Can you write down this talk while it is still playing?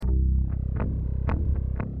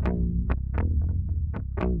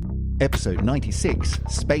Episode 96,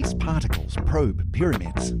 Space Particles Probe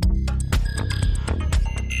Pyramids.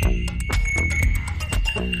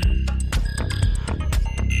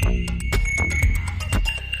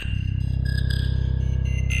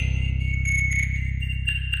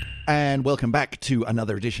 And welcome back to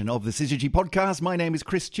another edition of the Syzygy Podcast. My name is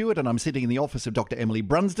Chris Stewart, and I'm sitting in the office of Dr. Emily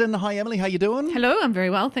Brunsden. Hi, Emily. How you doing? Hello. I'm very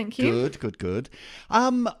well, thank you. Good.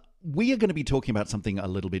 We are going to be talking about something a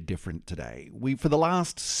little bit different today. For the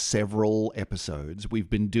last several episodes, we've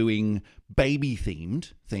been doing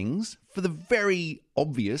baby-themed things for the very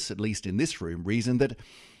obvious, at least in this room, reason that,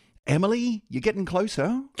 Emily, you're getting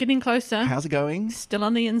closer. Getting closer. How's it going? Still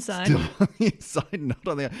on the inside. Still on the inside, not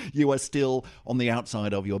on the. You are still on the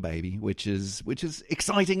outside of your baby, which is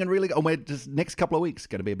exciting and really. Oh, we're just next couple of weeks.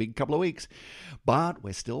 Going to be a big couple of weeks, but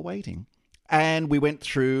we're still waiting. And we went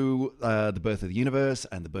through the birth of the universe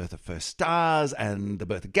and the birth of first stars and the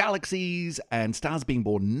birth of galaxies and stars being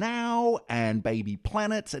born now and baby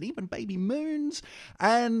planets and even baby moons.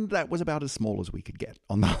 And that was about as small as we could get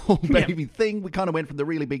on the whole baby thing. We kind of went from the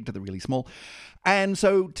really big to the really small. And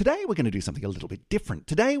so today we're going to do something a little bit different.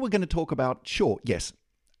 Today we're going to talk about,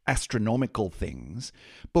 astronomical things,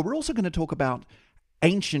 but we're also going to talk about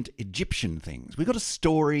ancient Egyptian things. We've got a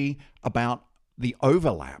story about the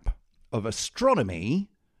overlap of astronomy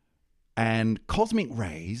and cosmic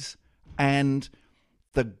rays and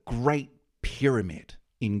the Great Pyramid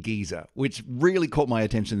in Giza, which really caught my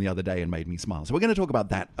attention the other day and made me smile. So we're going to talk about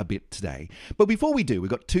that a bit today. But before we do,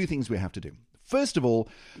 we've got two things we have to do. First of all,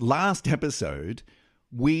 last episode,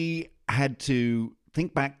 we had to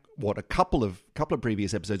think back a couple of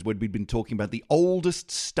previous episodes where we'd been talking about the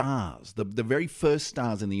oldest stars, the very first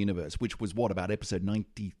stars in the universe, which was about episode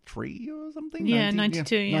 93 or something? Yeah,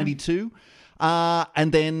 92. Yeah. 92.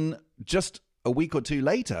 And then just a week or two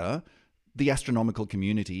later, the astronomical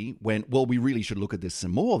community went, well, we really should look at this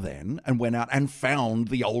some more then, and went out and found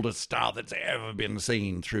the oldest star that's ever been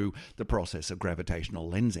seen through the process of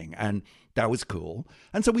gravitational lensing. And that was cool.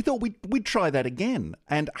 And so we thought we'd try that again.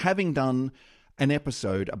 And having done an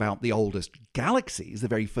episode about the oldest galaxies, the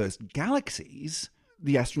very first galaxies,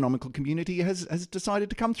 the astronomical community has decided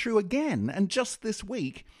to come through again, and just this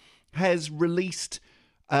week has released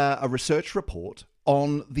a research report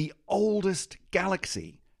on the oldest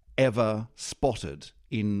galaxy ever spotted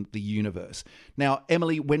in the universe. Now,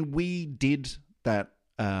 Emily, when we did that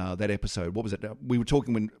episode, what was it? We were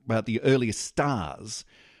talking about the earliest stars.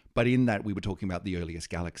 But in that, we were talking about the earliest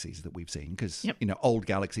galaxies that we've seen because, old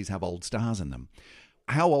galaxies have old stars in them.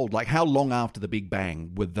 How old, how long after the Big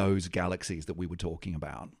Bang were those galaxies that we were talking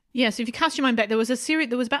about? Yeah, so if you cast your mind back, there was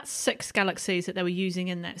about 6 galaxies that they were using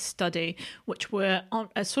in that study, which were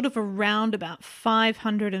around about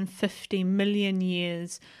 550 million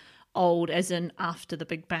years old, as in after the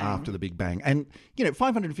Big Bang. After the Big Bang. And,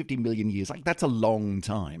 550 million years, that's a long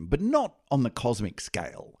time, but not on the cosmic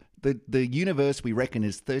scale. The universe, we reckon,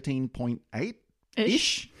 is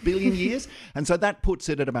 13.8-ish billion years. And so that puts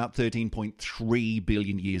it at about 13.3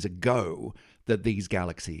 billion years ago that these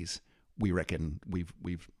galaxies, we reckon, we've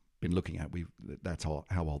been looking at. That's how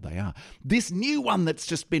old they are. This new one that's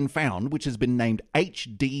just been found, which has been named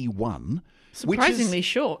HD1. Surprisingly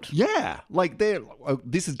short. Yeah.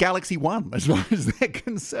 This is Galaxy 1 as far as they're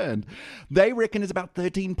concerned. They reckon it's about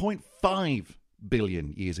 13.5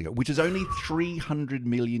 billion years ago, which is only 300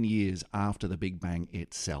 million years after the Big Bang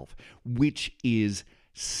itself, which is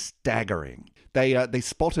staggering. They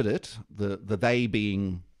spotted it, the they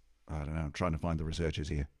being, I don't know, I'm trying to find the researchers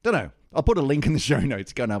here. Don't know. I'll put a link in the show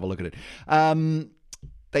notes. Go and have a look at it.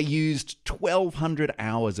 They used 1,200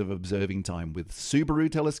 hours of observing time with Subaru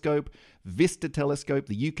telescope, Vista telescope,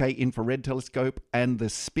 the UK Infrared telescope, and the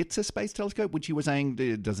Spitzer Space Telescope, which you were saying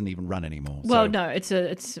doesn't even run anymore. Well, no, it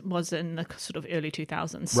was in the sort of early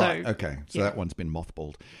 2000s. So, right, okay. So that one's been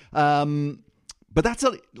mothballed. But that's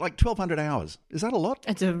 1,200 hours. Is that a lot?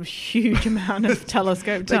 It's a huge amount of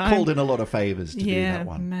telescope time. They called in a lot of favors to do that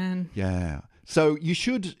one. Yeah, man. Yeah. So you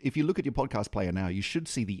should, if you look at your podcast player now, you should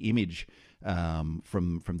see the image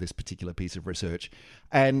from this particular piece of research.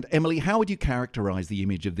 And Emily, how would you characterize the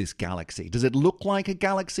image of this galaxy? Does it look like a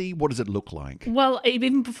galaxy? What does it look like? Well,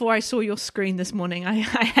 even before I saw your screen this morning, I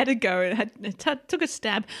had a go and took a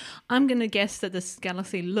stab. I'm going to guess that this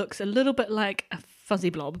galaxy looks a little bit like a fuzzy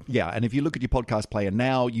blob. Yeah, and if you look at your podcast player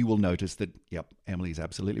now, you will notice that, Emily's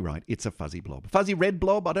absolutely right. It's a fuzzy blob. Fuzzy red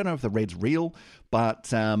blob. I don't know if the red's real,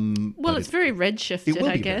 but... it's very redshifted,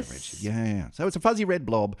 I guess. Very redshifted. Yeah. So it's a fuzzy red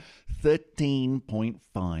blob,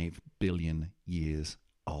 13.5 billion years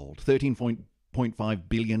old. 13.5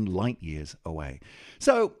 billion light years away.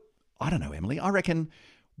 So, I don't know, Emily. I reckon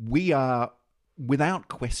we are, without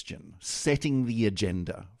question, setting the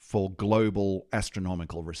agenda for global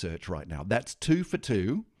astronomical research right now. That's 2 for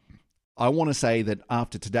 2. I want to say that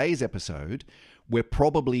after today's episode, we're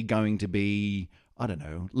probably going to be, I don't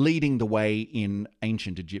know, leading the way in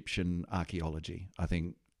ancient Egyptian archaeology. I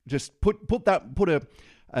think just put a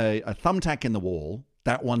thumbtack in the wall.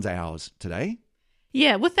 That one's ours today.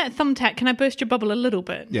 Yeah, with that thumbtack, can I burst your bubble a little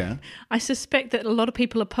bit? Yeah. I suspect that a lot of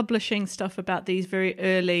people are publishing stuff about these very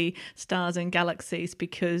early stars and galaxies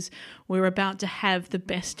because we're about to have the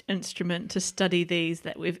best instrument to study these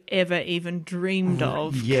that we've ever even dreamed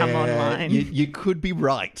of come online. You could be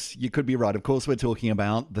right. You could be right. Of course, we're talking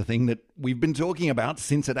about the thing that we've been talking about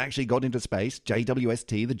since it actually got into space,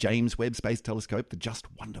 JWST, the James Webb Space Telescope, the just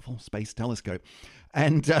wonderful space telescope.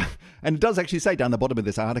 And it does actually say down the bottom of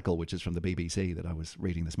this article, which is from the BBC that I was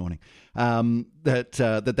reading this morning,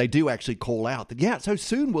 that they do actually call out that, so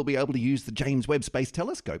soon we'll be able to use the James Webb Space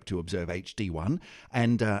Telescope to observe HD1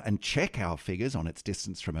 and check our figures on its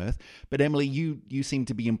distance from Earth. But Emily, you seem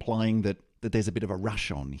to be implying that there's a bit of a rush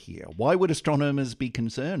on here. Why would astronomers be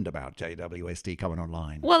concerned about JWST coming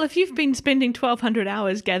online? Well, if you've been spending 1,200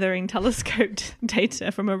 hours gathering telescoped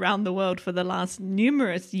data from around the world for the last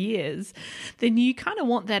numerous years, then you kind of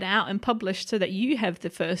want that out and published so that you have the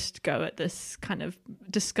first go at this kind of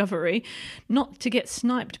discovery, not to get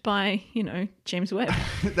sniped by, James Webb.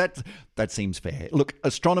 That seems fair. Look,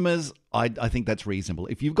 astronomers, I think that's reasonable.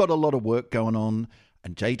 If you've got a lot of work going on,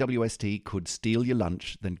 and JWST could steal your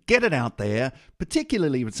lunch, then get it out there,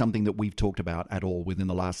 particularly with something that we've talked about at all within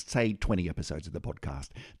the last, say, 20 episodes of the podcast.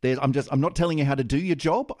 I'm not telling you how to do your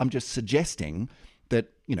job. I'm just suggesting that,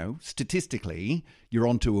 statistically, you're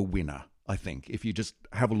onto a winner, I think, if you just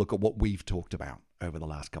have a look at what we've talked about over the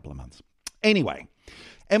last couple of months. Anyway,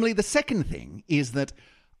 Emily, the second thing is that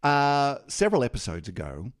several episodes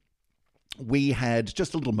ago, we had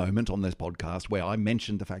just a little moment on this podcast where I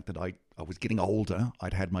mentioned the fact that I was getting older.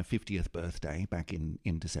 I'd had my 50th birthday back in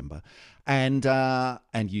December, and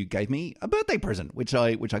you gave me a birthday present, which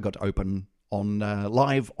I got to open on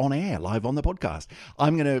live on air, live on the podcast.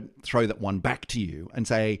 I'm going to throw that one back to you and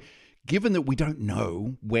say, given that we don't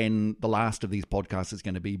know when the last of these podcasts is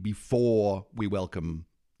going to be before we welcome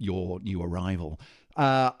your new arrival,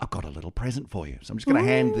 I've got a little present for you. So I'm just going to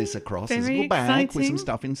hand this across. There's a little bag with some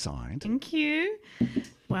stuff inside. Thank you.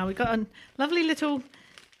 Wow, we got a lovely little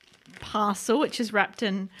parcel which is wrapped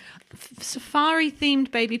in safari-themed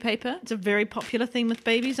baby paper. It's a very popular theme with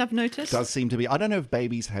babies, I've noticed. Does seem to be. I don't know if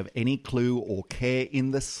babies have any clue or care in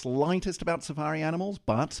the slightest about safari animals,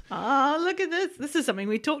 but... look at this. This is something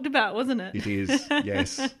we talked about, wasn't it? It is,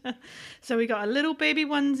 yes. So we got a little baby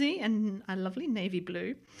onesie and a lovely navy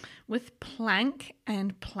blue with Planck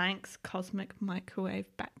and Planck's cosmic microwave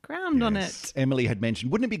background on it. Emily had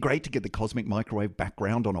mentioned, wouldn't it be great to get the cosmic microwave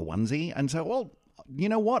background on a onesie? And so, well, you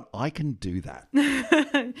know what? I can do that.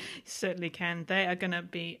 Certainly can. They are going to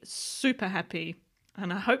be super happy.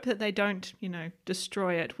 And I hope that they don't,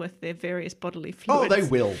 destroy it with their various bodily fluids. Oh, they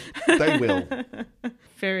will. They will.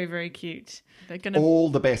 Very, very cute. They're going to all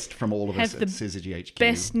the best from all of us at at Syzygy HQ.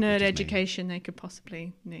 Best nerd education they could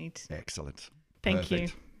possibly need. Excellent. Thank you.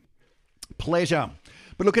 Pleasure.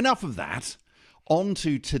 But look, enough of that. On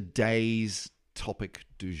to today's topic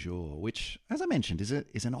du jour, which, as I mentioned,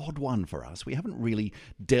 is an odd one for us. We haven't really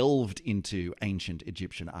delved into ancient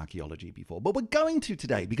Egyptian archaeology before, but we're going to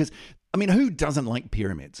today because, who doesn't like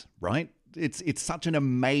pyramids, right? It's such an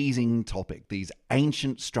amazing topic, these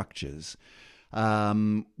ancient structures,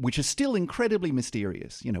 which are still incredibly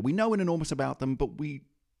mysterious. We know an enormous about them, but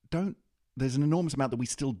there's an enormous amount that we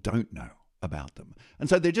still don't know about them. And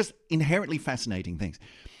so they're just inherently fascinating things.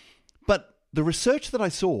 But the research that I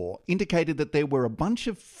saw indicated that there were a bunch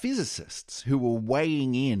of physicists who were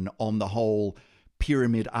weighing in on the whole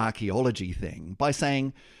pyramid archaeology thing by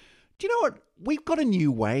saying, do you know what? We've got a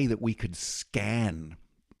new way that we could scan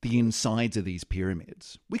the insides of these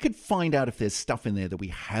pyramids. We could find out if there's stuff in there that we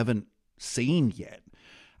haven't seen yet.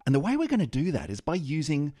 And the way we're going to do that is by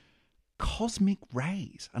using cosmic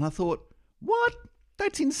rays. And I thought, what?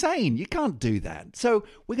 That's insane. You can't do that. So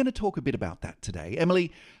we're going to talk a bit about that today.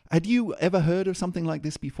 Emily, had you ever heard of something like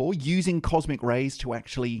this before, using cosmic rays to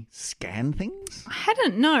actually scan things? I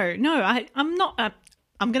hadn't. No. I'm not.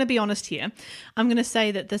 I'm going to be honest here. I'm going to say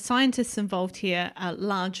that the scientists involved here are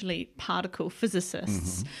largely particle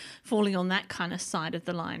physicists, falling on that kind of side of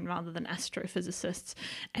the line rather than astrophysicists.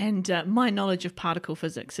 And my knowledge of particle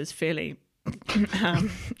physics is fairly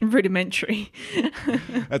rudimentary.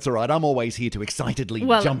 That's all right. I'm always here to excitedly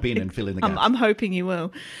jump in and fill in the gaps. I'm hoping you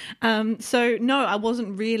will. So, no, I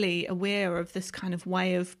wasn't really aware of this kind of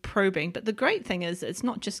way of probing. But the great thing is it's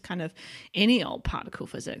not just kind of any old particle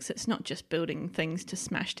physics. It's not just building things to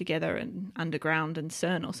smash together in underground in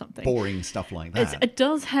CERN or something. Boring stuff like that. It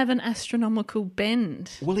does have an astronomical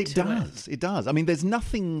bend. Well, it does. It does. I mean, there's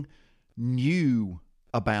nothing new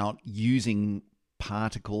about using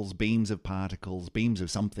beams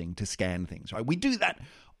of something to scan things, right? We do that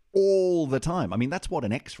all the time. I mean, that's what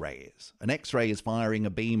an X-ray is. An X-ray is firing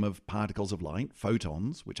a beam of particles of light,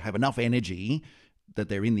 photons, which have enough energy that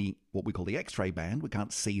they're in what we call the X-ray band. We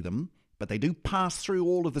can't see them, but they do pass through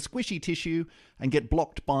all of the squishy tissue and get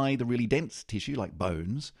blocked by the really dense tissue like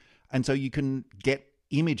bones. And so you can get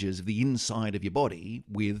images of the inside of your body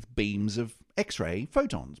with beams of X-ray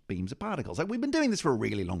photons, beams of particles. Like, we've been doing this for a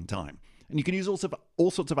really long time. And you can use all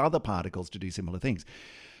sorts of other particles to do similar things.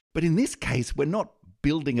 But in this case, we're not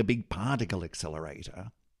building a big particle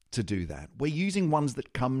accelerator to do that. We're using ones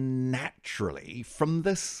that come naturally from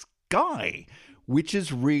the sky, which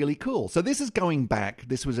is really cool. So this is going back.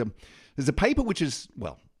 There's a paper which is,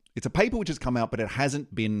 well, it's a paper which has come out, but it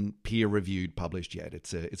hasn't been peer-reviewed, published yet.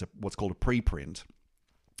 It's what's called a preprint.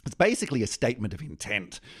 It's basically a statement of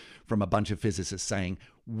intent from a bunch of physicists saying,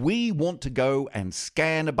 we want to go and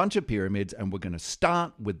scan a bunch of pyramids, and we're going to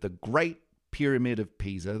start with the Great Pyramid of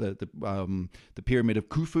Pisa, the Pyramid of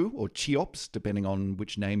Khufu, or Cheops, depending on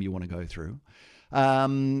which name you want to go through,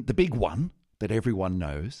 the big one that everyone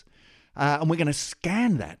knows. And we're going to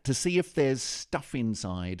scan that to see if there's stuff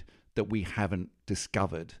inside that we haven't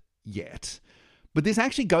discovered yet. But this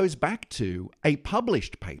actually goes back to a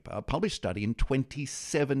published paper, a published study in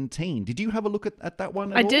 2017. Did you have a look at that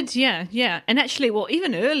one at all? I did, yeah. And actually, well,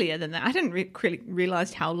 even earlier than that, I didn't really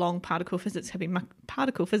realize how long particle physicists have been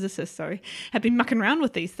mucking around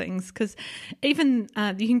with these things. Because even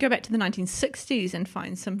you can go back to the 1960s and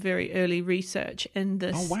find some very early research in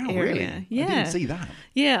this area. Really? Yeah. I didn't see that.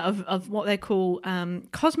 Yeah, of what they call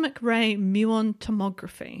cosmic ray muon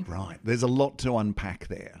tomography. Right. There's a lot to unpack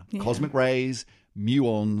there. Yeah. Cosmic rays,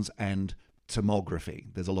 muons, and tomography.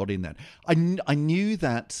 There's a lot in that. I knew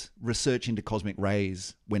that research into cosmic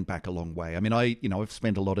rays went back a long way. I mean, I've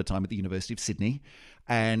spent a lot of time at the University of Sydney,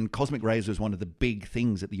 and cosmic rays was one of the big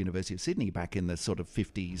things at the University of Sydney back in the sort of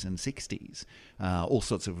 50s and 60s. All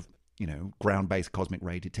sorts of, ground-based cosmic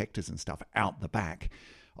ray detectors and stuff out the back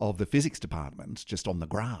of the physics department, just on the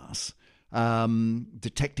grass,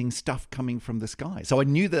 detecting stuff coming from the sky. So I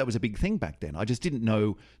knew that was a big thing back then. I just didn't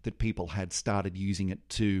know that people had started using it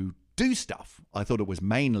to do stuff. I thought it was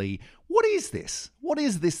mainly, what is this? What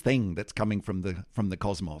is this thing that's coming from the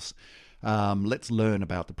cosmos? Let's learn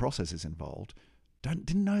about the processes involved.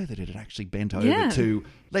 Didn't know that it had actually bent over to,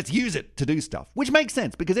 let's use it to do stuff, which makes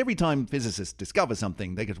sense because every time physicists discover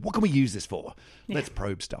something, they go, what can we use this for? Yeah. Let's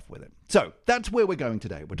probe stuff with it. So that's where we're going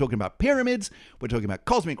today. We're talking about pyramids. We're talking about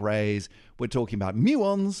cosmic rays. We're talking about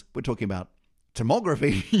muons. We're talking about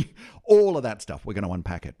tomography, all of that stuff. We're going to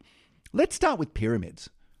unpack it. Let's start with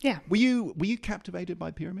pyramids. Yeah. Were you captivated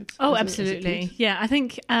by pyramids? Oh, absolutely. Yeah, I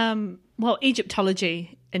think,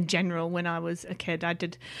 Egyptology in general, when I was a kid, I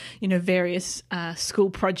did, various school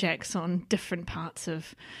projects on different parts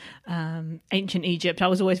of ancient Egypt. I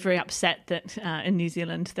was always very upset that in New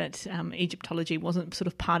Zealand that Egyptology wasn't sort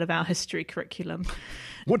of part of our history curriculum.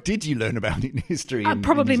 What did you learn about in history?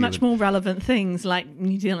 Probably much more relevant things like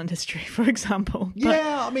New Zealand history, for example.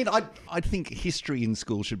 Yeah, I mean, I think history in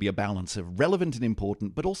school should be a balance of relevant and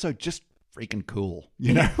important, but also just freaking cool.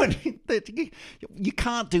 You know, you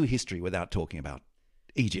can't do history without talking about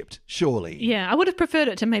Egypt, surely. Yeah, I would have preferred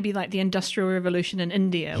it to maybe like the Industrial Revolution in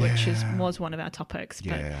India, which was one of our topics.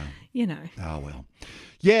 But, Oh, well.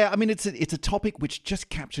 Yeah, I mean, it's a topic which just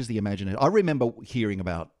captures the imagination. I remember hearing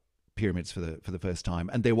about pyramids for the first time,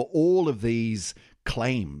 and there were all of these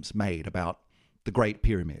claims made about the Great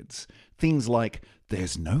Pyramids. Things like,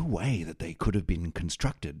 there's no way that they could have been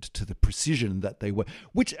constructed to the precision that they were,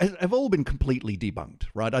 which have all been completely debunked,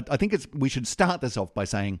 right? I think we should start this off by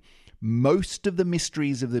saying most of the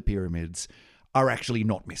mysteries of the pyramids are actually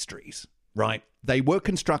not mysteries, right? They were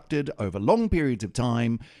constructed over long periods of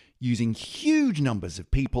time using huge numbers of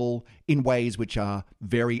people in ways which are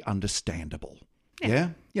very understandable. Yeah?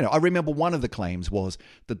 I remember one of the claims was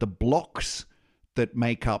that the blocks that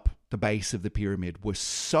make up the base of the pyramid were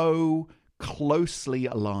so closely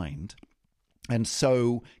aligned and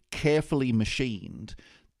so carefully machined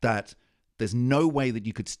that there's no way that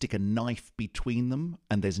you could stick a knife between them,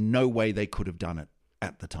 and there's no way they could have done it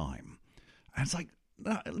at the time. And it's like,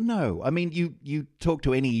 No. I mean, you talk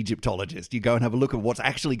to any Egyptologist, you go and have a look at what's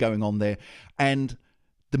actually going on there, and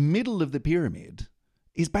the middle of the pyramid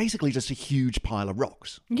is basically just a huge pile of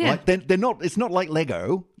rocks. Yeah. Right? They're not. It's not like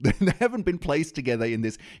Lego. They haven't been placed together in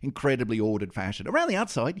this incredibly ordered fashion. Around the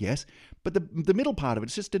outside, yes, but the middle part of it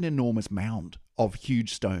is just an enormous mound of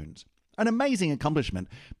huge stones. An amazing accomplishment,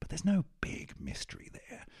 but there's no big mystery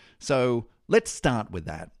there. So let's start with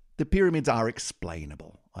that. The pyramids are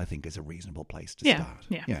explainable, I think, is a reasonable place to start.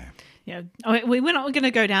 Yeah. We're not going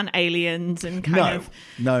to go down aliens and kind of...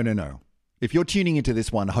 No. If you're tuning into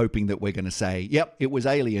this one hoping that we're going to say, yep, it was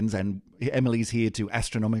aliens and Emily's here to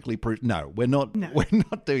astronomically prove... No, we're not. No. We're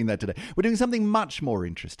not doing that today. We're doing something much more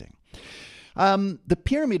interesting. The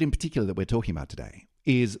pyramid in particular that we're talking about today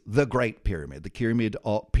is the Great Pyramid, the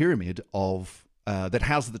pyramid of that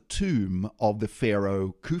houses the tomb of the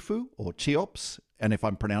pharaoh Khufu or Cheops. And if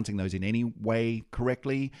I'm pronouncing those in any way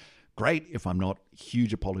correctly, great. If I'm not,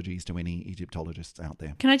 huge apologies to any Egyptologists out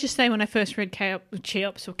there. Can I just say, when I first read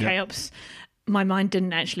Cheops, my mind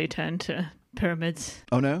didn't actually turn to pyramids.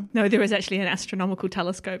 Oh, no? No, there was actually an astronomical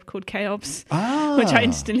telescope called Cheops, which I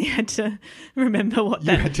instantly had to remember what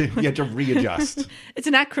that... You had to readjust. It's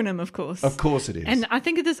an acronym, of course. Of course it is. And I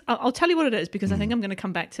think I'll tell you what it is, because I think I'm going to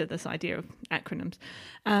come back to this idea of acronyms.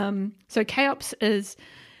 So Cheops is...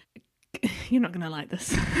 You're not going to like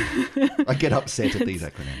this. I get upset at these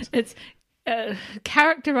acronyms. It's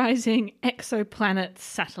characterizing exoplanet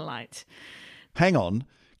satellite. Hang on.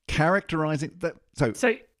 Characterizing... So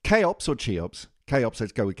Cheops or Cheops? Cheops,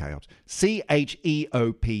 let's go with Cheops.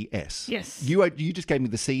 Cheops. Yes. You just gave me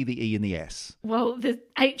the C, the E, and the S. Well, the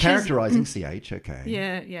H characterizing CH, okay.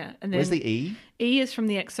 Yeah. And then where's the E? E is from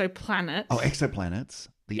the exoplanet. Oh, exoplanets.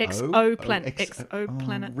 The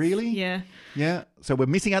exoplanet. Really? Yeah. Yeah. So we're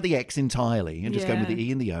missing out the X entirely and just going with the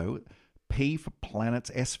E and the O. P for planets,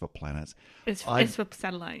 S for planets. It's S for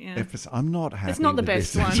satellite, yeah. I'm not happy. It's not the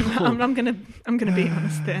best one. I'm gonna be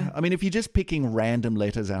honest there. I mean, if you're just picking random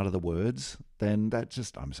letters out of the words, then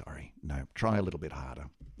I'm sorry. No, try a little bit harder.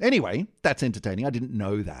 Anyway, that's entertaining. I didn't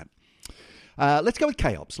know that. Let's go with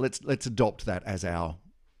Cheops. Let's adopt that as our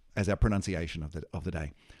pronunciation of the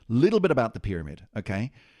day. Little bit about the pyramid,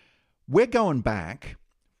 okay? We're going back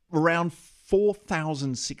around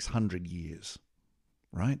 4,600 years.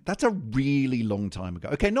 Right? That's a really long time ago.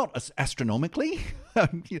 Okay, not astronomically.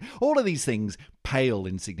 All of these things pale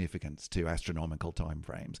in significance to astronomical time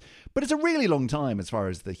frames. But it's a really long time as far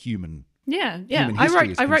as the human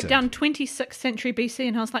history I wrote down 26th century BC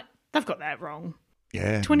and I was like, they've got that wrong.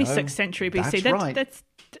 Yeah. 26th century BC. That's right.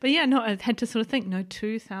 I had to sort of think,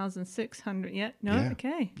 2,600. Yeah, no, yeah.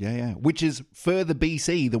 Okay. Yeah. Which is further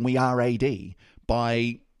BC than we are AD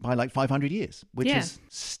by like 500 years, which is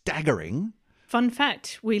staggering. Fun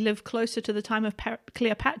fact, we live closer to the time of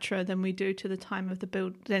Cleopatra than we do to the time of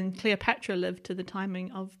than Cleopatra lived to the timing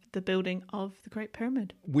of the building of the Great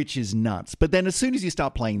Pyramid. Which is nuts. But then as soon as you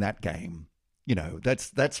start playing that game,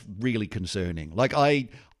 that's really concerning. Like I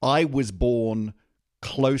was born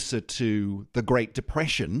closer to the Great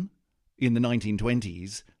Depression in the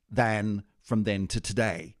 1920s than from then to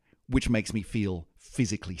today, which makes me feel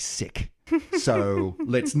physically sick. So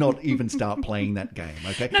let's not even start playing that game,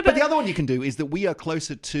 okay? No, but the other one you can do is that we are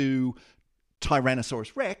closer to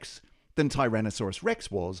Tyrannosaurus Rex than Tyrannosaurus Rex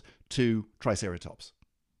was to Triceratops.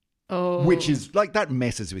 Oh. Which is, like, that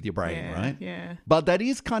messes with your brain, right? Yeah. But that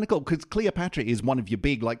is kind of cool, because Cleopatra is one of your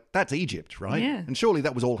big, that's Egypt, right? Yeah. And surely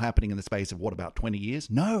that was all happening in the space of, about 20 years?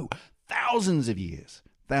 No, thousands of years.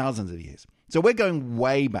 So we're going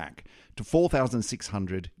way back to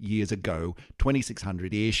 4,600 years ago,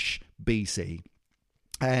 2600-ish BC.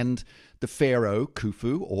 And the pharaoh,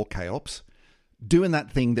 Khufu, or Cheops, doing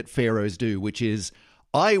that thing that pharaohs do, which is,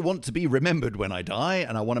 I want to be remembered when I die,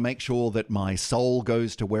 and I want to make sure that my soul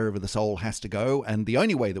goes to wherever the soul has to go. And the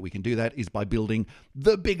only way that we can do that is by building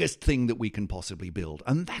the biggest thing that we can possibly build.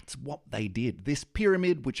 And that's what they did. This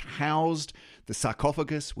pyramid, which housed the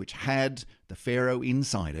sarcophagus, which had the pharaoh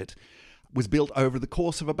inside it, was built over the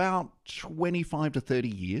course of about 25 to 30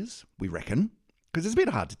 years, we reckon, because it's a bit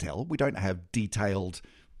hard to tell. We don't have detailed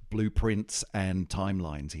blueprints and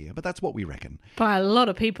timelines here, but that's what we reckon. By a lot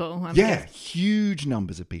of people. Huge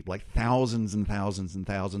numbers of people, like thousands and thousands and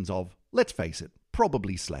thousands of, let's face it,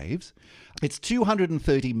 probably slaves. It's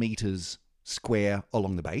 230 meters square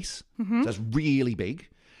along the base, so it's really big.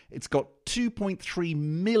 It's got 2.3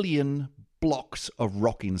 million blocks of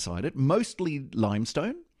rock inside it, mostly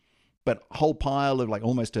limestone, but a whole pile of like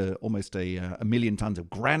almost a million tons of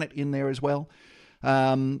granite in there as well.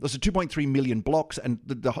 There's 2.3 million blocks, and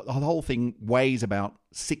the whole thing weighs about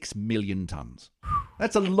 6 million tons.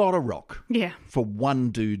 That's a lot of rock for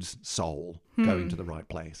one dude's soul going to the right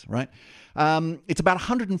place, right? It's about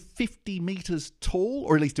 150 meters tall,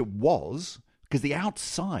 or at least it was, because the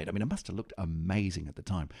outside, I mean, it must have looked amazing at the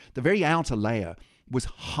time. The very outer layer was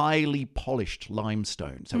highly polished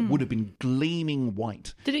limestone, so it would have been gleaming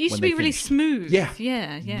white. Did it used to be really smooth?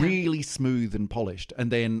 Yeah. Really smooth and polished.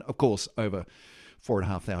 And then, of course, over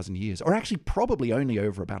 4,500 years, or actually probably only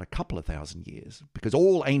over about a couple of thousand years, because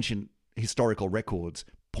all ancient historical records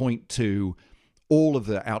point to all of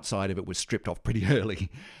the outside of it was stripped off pretty early.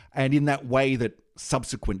 And in that way that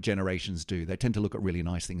subsequent generations do, they tend to look at really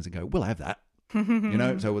nice things and go, we'll have that.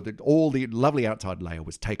 So all the lovely outside layer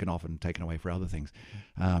was taken off and taken away for other things.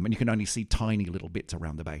 And you can only see tiny little bits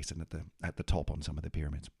around the base and at the top on some of the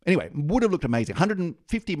pyramids. Anyway, would have looked amazing.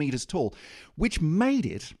 150 meters tall, which made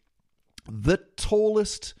it the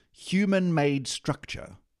tallest human-made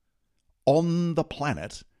structure on the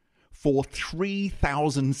planet for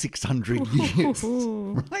 3,600 years.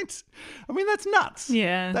 Right? I mean, that's nuts.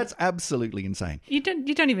 Yeah. That's absolutely insane. You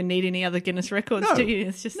don't even need any other Guinness records, do you?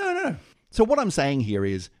 It's just No. So what I'm saying here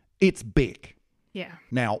is it's big. Yeah.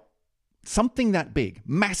 Now, something that big,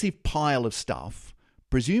 massive pile of stuff,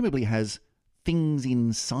 presumably has things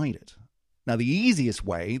inside it. Now, the easiest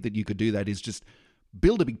way that you could do that is just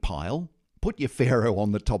build a big pile, put your pharaoh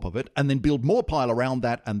on the top of it, and then build more pile around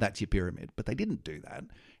that, and that's your pyramid. But they didn't do that.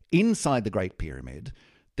 Inside the Great Pyramid,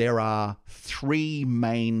 there are 3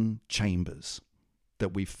 main chambers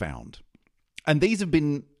that we've found. And these have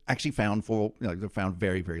been actually found they're found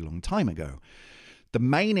very, very long time ago. The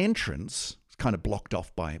main entrance is kind of blocked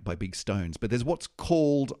off by big stones, but there's what's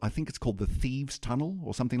called, I think it's called the Thieves' Tunnel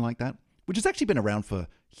or something like that, which has actually been around for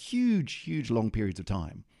huge, long periods of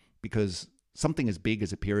time, because something as big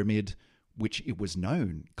as a pyramid, which it was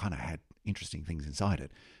known kind of had interesting things inside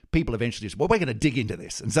it. People eventually just, we're going to dig into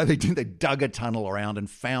this. And so they dug a tunnel around and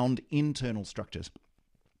found internal structures.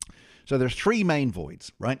 So there's 3 main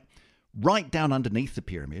voids, right? Right down underneath the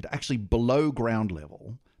pyramid, actually below ground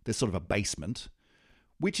level, there's sort of a basement,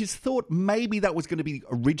 which is thought maybe that was going to be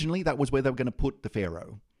originally, that was where they were going to put the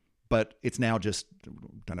pharaoh. But it's now just,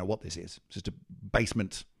 don't know what this is. It's just a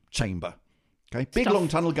basement chamber. Okay, big long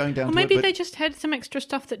tunnel going down. Or maybe they just had some extra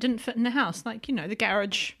stuff that didn't fit in the house, like the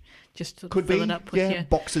garage. Just could fill be, it up with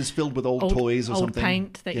boxes filled with old toys or old something.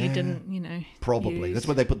 Paint that you didn't, probably use. That's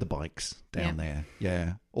where they put the bikes down there.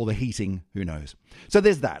 Yeah, or the heating. Who knows? So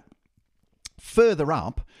there's that. Further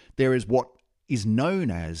up, there is what is known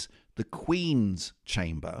as the Queen's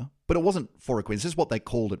Chamber, but it wasn't for a queen. This is what they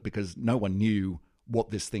called it because no one knew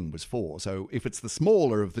what this thing was for. So if it's the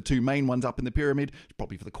smaller of the 2 main ones up in the pyramid, it's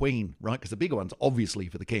probably for the queen, right? Because the bigger one's obviously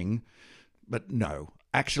for the king. But no,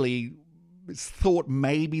 actually, it's thought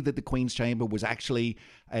maybe that the Queen's Chamber was actually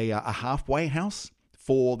a halfway house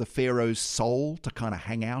for the pharaoh's soul to kind of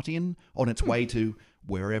hang out in on its way to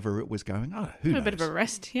wherever it was going. Oh, who knows? A bit of a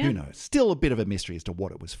rest, yeah. Who knows? Still a bit of a mystery as to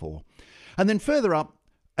what it was for. And then further up,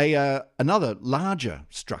 another larger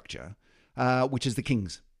structure, which is the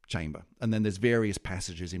King's Chamber. And then there's various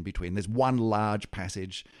passages in between. There's one large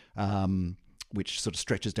passage which sort of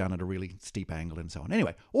stretches down at a really steep angle and so on.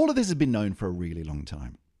 Anyway, all of this has been known for a really long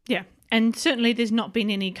time. Yeah, and certainly there's not been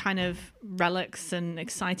any kind of relics and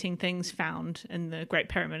exciting things found in the Great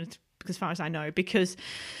Pyramid, as far as I know, because,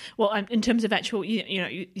 well, in terms of actual,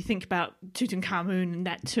 you think about Tutankhamun and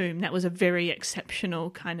that tomb, that was a very exceptional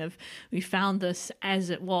kind of, we found this as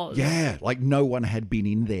it was. Yeah, like no one had been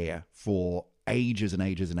in there for ages and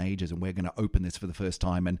ages and ages, and we're going to open this for the first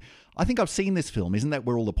time. And I think I've seen this film. Isn't that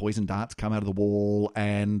where all the poison darts come out of the wall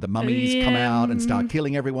and the mummies come out and start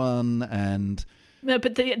killing everyone? And no,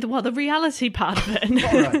 but the reality part of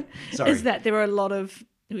it is that there were a lot of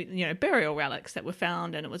burial relics that were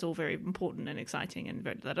found, and it was all very important and exciting and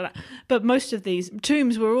but most of these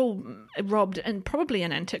tombs were all robbed, and probably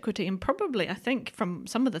in antiquity, and probably, I think, from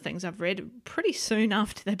some of the things I've read, pretty soon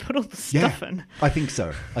after they put all the stuff in. I think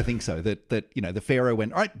so. That the pharaoh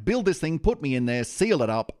went, all right, build this thing, put me in there, seal it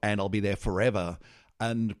up, and I'll be there forever.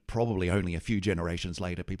 And probably only a few generations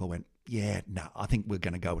later, people went, yeah, no, I think we're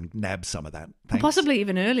going to go and nab some of that. Thanks. Possibly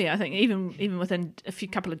even earlier. I think even within a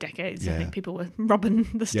couple of decades, I think people were robbing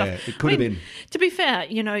the stuff. Yeah, it could have been. To be fair,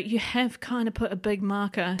 you have kind of put a big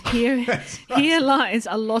marker here. Here lies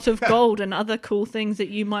a lot of gold and other cool things that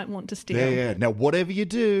you might want to steal. Yeah. Now, whatever you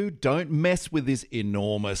do, don't mess with this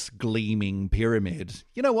enormous gleaming pyramid.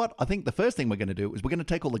 You know what? I think the first thing we're going to do is we're going to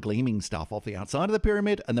take all the gleaming stuff off the outside of the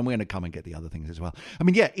pyramid, and then we're going to come and get the other things as well. I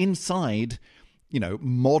mean, inside,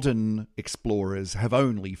 modern explorers have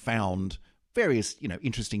only found various,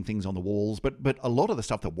 interesting things on the walls, but a lot of the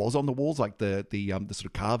stuff that was on the walls, like the sort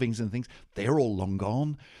of carvings and things, they're all long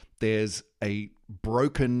gone. There's a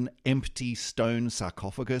broken, empty stone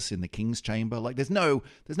sarcophagus in the king's chamber. Like there's no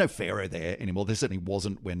pharaoh there anymore. There certainly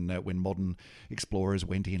wasn't when modern explorers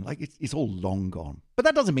went in. Like it's all long gone. But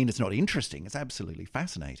that doesn't mean it's not interesting. It's absolutely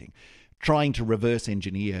fascinating, trying to reverse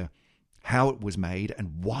engineer how it was made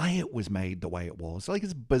and why it was made the way it was. Like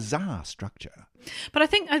it's a bizarre structure. But I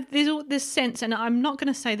think there's all this sense, and I'm not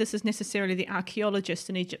going to say this is necessarily the archaeologists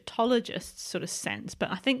and Egyptologists sort of sense,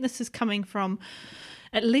 but I think this is coming from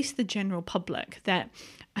at least the general public, that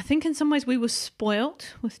I think in some ways we were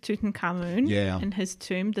spoilt with Tutankhamun and his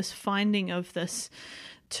tomb, this finding of this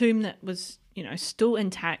tomb that was, still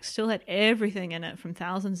intact, still had everything in it from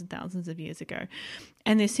thousands and thousands of years ago.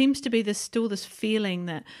 And there seems to be this feeling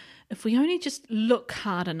that if we only just look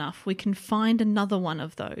hard enough, we can find another one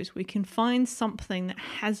of those. We can find something that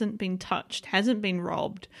hasn't been touched, hasn't been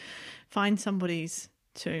robbed, find somebody's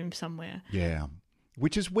tomb somewhere. Yeah.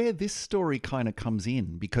 Which is where this story kind of comes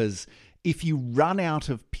in, because if you run out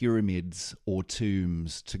of pyramids or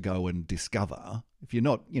tombs to go and discover, if you're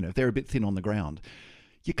not, if they're a bit thin on the ground,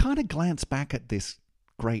 you kind of glance back at this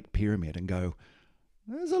Great Pyramid and go,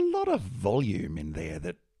 there's a lot of volume in there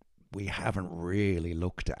that we haven't really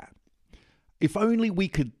looked at. If only we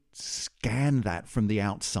could scan that from the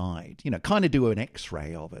outside, kind of do an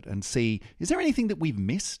X-ray of it and see, is there anything that we've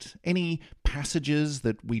missed? Any passages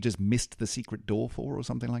that we just missed the secret door for or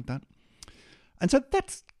something like that? And so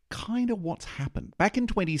that's kind of what's happened. Back in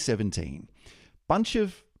 2017, bunch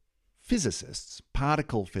of physicists,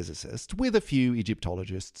 particle physicists, with a few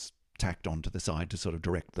Egyptologists tacked onto the side to sort of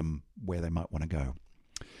direct them where they might want to go,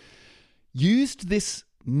 used this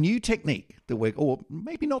new technique that or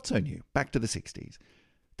maybe not so new, back to the 60s,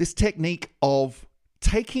 this technique of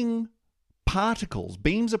taking particles,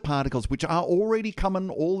 beams of particles, which are already coming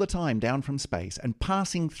all the time down from space and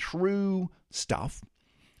passing through stuff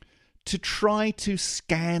to try to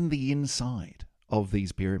scan the inside of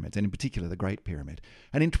these pyramids, and in particular the Great Pyramid.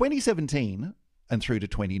 And in 2017 and through to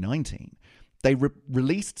 2019, they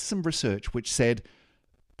released some research which said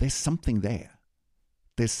there's something there.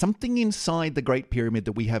 There's something inside the Great Pyramid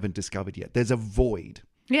that we haven't discovered yet. There's a void.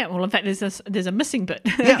 Yeah, well, in fact, there's a missing bit.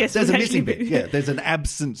 Yeah, there's a missing bit. Yeah, there's an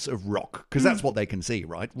absence of rock, because that's what they can see,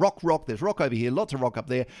 right? Rock, there's rock over here, lots of rock up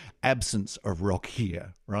there, absence of rock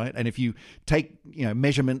here, right? And if you take,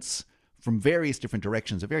 measurements from various different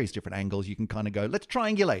directions at various different angles, you can kind of go, let's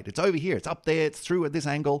triangulate. It's over here, it's up there, it's through at this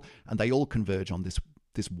angle, and they all converge on this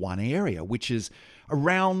one area, which is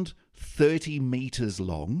around 30 meters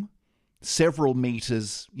long, several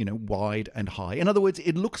meters, wide and high. In other words,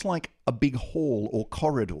 it looks like a big hall or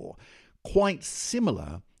corridor, quite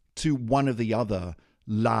similar to one of the other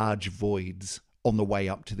large voids on the way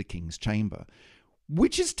up to the king's chamber,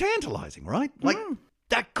 which is tantalizing, right? Like,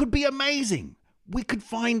 that could be amazing. We could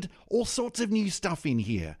find all sorts of new stuff in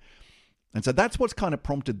here. And so that's what's kind of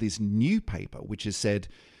prompted this new paper, which has said,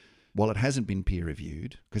 while it hasn't been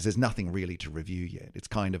peer-reviewed, because there's nothing really to review yet, it's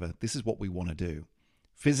kind of this is what we want to do.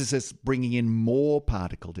 Physicists bringing in more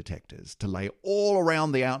particle detectors to lay all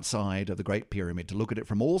around the outside of the Great Pyramid to look at it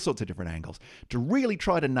from all sorts of different angles to really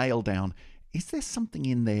try to nail down, is there something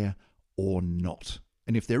in there or not?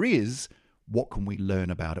 And if there is, what can we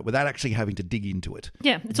learn about it without actually having to dig into it?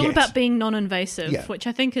 Yeah, it's all about being non-invasive, which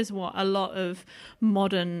I think is what a lot of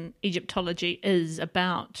modern Egyptology is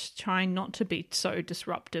about, trying not to be so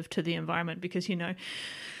disruptive to the environment because,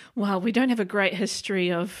 well, we don't have a great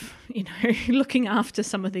history of, looking after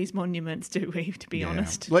some of these monuments, do we, to be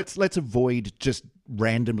honest? Let's avoid just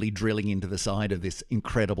randomly drilling into the side of this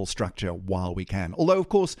incredible structure while we can. Although, of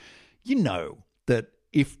course, that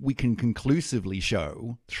if we can conclusively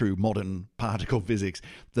show through modern particle physics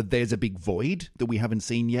that there's a big void that we haven't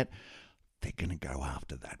seen yet, they're going to go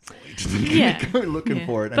after that void. They're going to go looking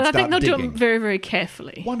for it and but start I think they'll digging. do it very, very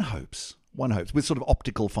carefully. One hopes, with sort of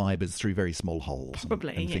optical fibers through very small holes and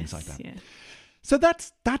things like that. Yeah. So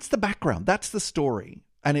that's the background. That's the story.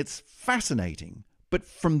 And it's fascinating. But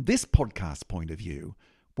from this podcast point of view,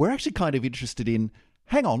 we're actually kind of interested in,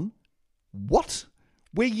 hang on, what?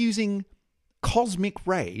 We're using cosmic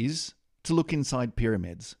rays to look inside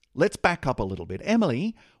pyramids. Let's back up a little bit.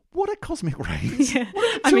 Emily, what are cosmic rays? Yeah.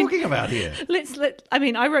 What are we talking about here?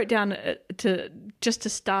 I wrote down to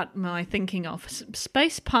start my thinking off,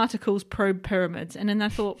 space particles probe pyramids. And then I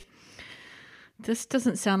thought, This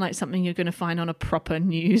doesn't sound like something you're going to find on a proper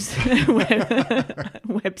news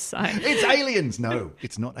website. It's aliens. No,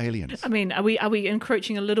 it's not aliens. I mean, are we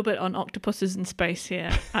encroaching a little bit on octopuses in space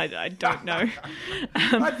here? I don't know.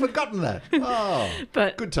 I'd forgotten that. Oh,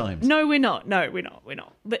 but good times. No, we're not. No, we're not.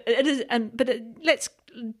 But it is. Let's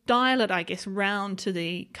dial it, I guess, round to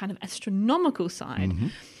the kind of astronomical side,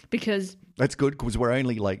 because that's good because we're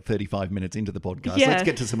only like 35 minutes into the podcast. Yeah. Let's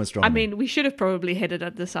get to some astronomy. I mean, we should have probably headed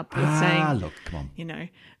this up with saying, look, come on. You know,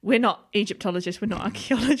 we're not Egyptologists, we're not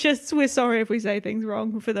archaeologists. We're sorry if we say things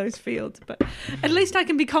wrong for those fields, but at least I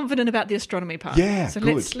can be confident about the astronomy part. Yeah, so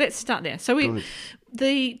good. let's start there. So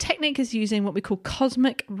the technique is using what we call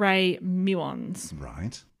cosmic ray muons.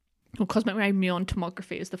 Right. Or cosmic ray muon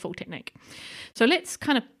tomography is the full technique. So let's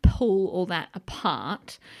kind of pull all that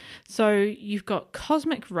apart. So you've got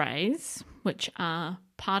cosmic rays, which are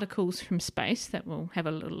particles from space that we'll have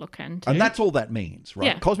a little look into. And that's all that means, right?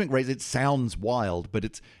 Yeah. Cosmic rays, it sounds wild, but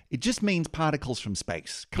it just means particles from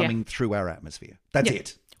space coming through our atmosphere. That's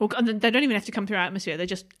it. Well, they don't even have to come through our atmosphere. They're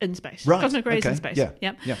just in space. Right. Cosmic rays Okay. in space. Yeah.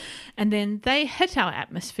 Yep. Yeah. And then they hit our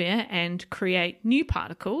atmosphere and create new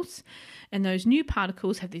particles. And those new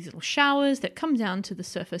particles have these little showers that come down to the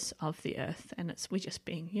surface of the Earth. And we're just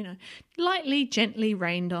being, lightly, gently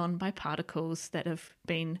rained on by particles that have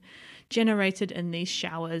been generated in these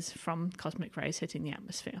showers from cosmic rays hitting the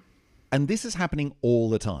atmosphere. And this is happening all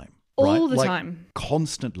the time. All right? the time.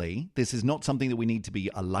 Constantly. This is not something that we need to be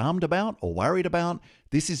alarmed about or worried about.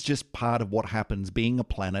 This is just part of what happens being a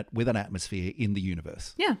planet with an atmosphere in the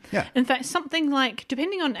universe. Yeah. Yeah. In fact, something like,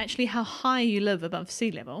 depending on actually how high you live above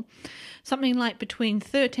sea level, something like between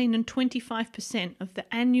 13 and 25% of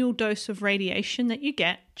the annual dose of radiation that you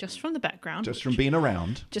get just from the background. Just from being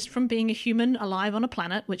around. Just from being a human alive on a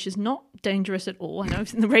planet, which is not dangerous at all. I know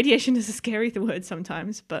the radiation is a scary word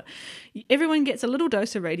sometimes, but everyone gets a little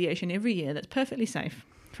dose of radiation every year that's perfectly safe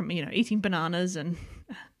from, eating bananas and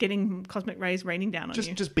getting cosmic rays raining down on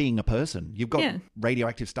you. Just being a person. You've got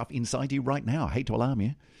radioactive stuff inside you right now. I hate to alarm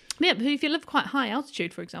you. Yeah, but if you live quite high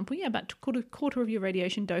altitude, for example, about quarter of your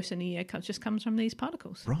radiation dose in a year just comes from these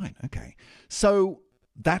particles. Right, okay. So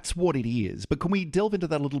that's what it is. But can we delve into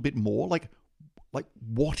that a little bit more? Like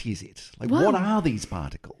what is it? What are these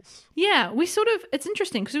particles? Yeah, it's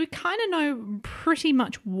interesting because we kind of know pretty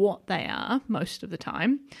much what they are most of the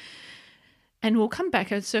time. And we'll come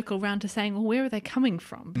back and circle around to saying, well, where are they coming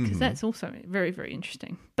from? Because that's also very, very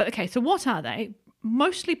interesting. But okay, so what are they?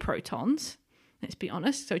 Mostly protons, let's be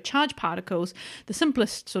honest. So charged particles, the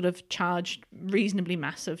simplest sort of charged, reasonably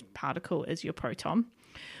massive particle is your proton,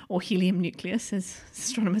 or helium nucleus, as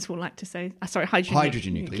astronomers will like to say.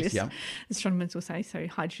 Hydrogen nucleus. Yeah. Astronomers will say, so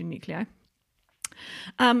hydrogen nuclei.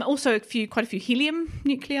 Also, quite a few helium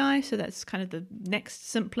nuclei, so that's kind of the next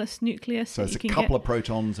simplest nucleus. So it's a couple of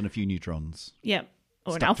protons and a few neutrons. Yep,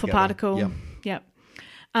 or an Stuck alpha together. particle. Yep.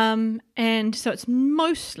 And so it's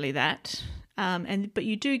mostly that, but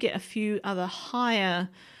you do get a few other higher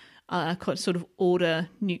sort of order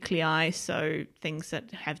nuclei, so things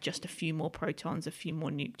that have just a few more protons, a few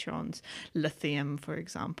more neutrons, lithium, for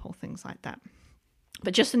example, things like that.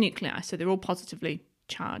 But just the nuclei, so they're all positively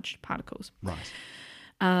charged particles.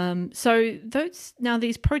 Right. So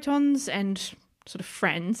these protons and sort of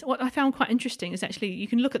friends, what I found quite interesting is actually you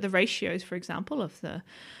can look at the ratios, for example, of the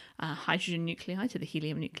hydrogen nuclei to the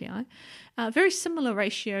helium nuclei. Very similar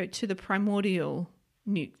ratio to the primordial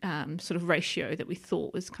sort of ratio that we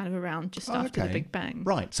thought was kind of around just after the Big Bang.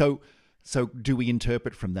 Right. So do we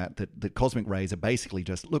interpret from that cosmic rays are basically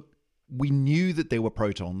just, look, we knew that there were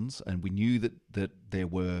protons and we knew that there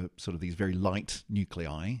were sort of these very light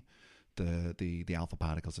nuclei, the alpha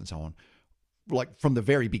particles and so on, like from the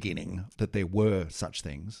very beginning that there were such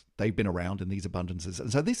things. They've been around in these abundances.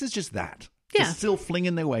 And so this is just that. Yeah. Just still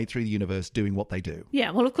flinging their way through the universe doing what they do.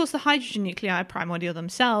 Yeah, well, of course, the hydrogen nuclei are primordial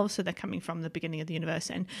themselves, so they're coming from the beginning of the universe,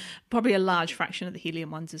 and probably a large fraction of the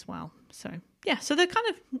helium ones as well. So, yeah, so they're kind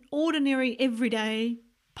of ordinary, everyday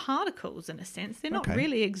particles in a sense. They're not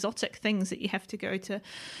really exotic things that you have to go to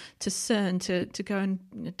CERN to go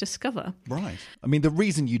and discover. Right. I mean, the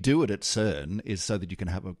reason you do it at CERN is so that you can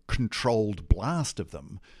have a controlled blast of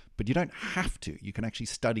them, but you don't have to. You can actually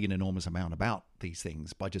study an enormous amount about these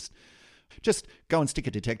things by just go and stick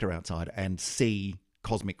a detector outside and see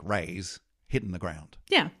cosmic rays hitting the ground.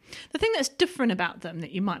 Yeah. The thing that's different about them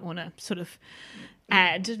that you might want to sort of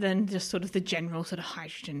add than just sort of the general sort of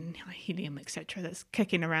hydrogen, helium, etc. that's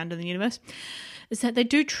kicking around in the universe is that they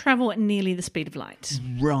do travel at nearly the speed of light.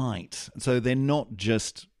 Right. So they're not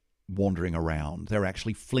just wandering around. They're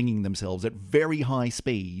actually flinging themselves at very high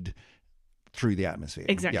speed through the atmosphere.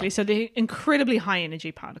 Exactly. Yeah. So they're incredibly high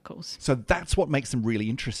energy particles. So that's what makes them really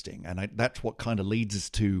interesting. And that's what kind of leads us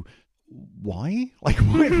to why? Like,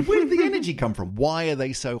 where did the energy come from? Why are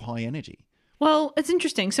they so high energy? Well, it's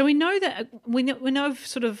interesting. So we know that we know of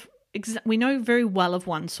sort of we know very well of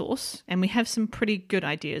one source, and we have some pretty good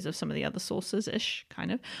ideas of some of the other sources ish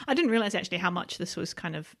kind of. I didn't realize actually how much this was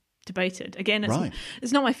kind of debated. Again,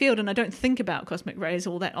 it's not my field, and I don't think about cosmic rays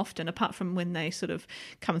all that often, apart from when they sort of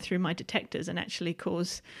come through my detectors and actually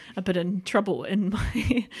cause a bit of trouble in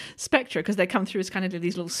my spectra, because they come through as kind of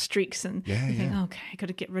these little streaks, and you think, okay, I got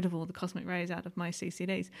to get rid of all the cosmic rays out of my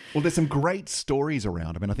CCDs. Well, there's some great stories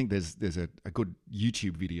around. I mean, I think there's a good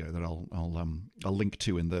YouTube video that I'll link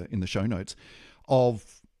to in the show notes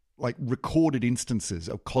of like recorded instances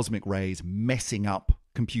of cosmic rays messing up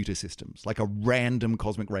computer systems, like a random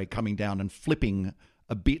cosmic ray coming down and flipping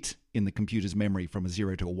a bit in the computer's memory from a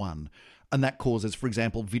 0 to a 1. And that causes, for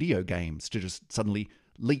example, video games to just suddenly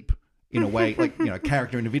leap in a way, like, a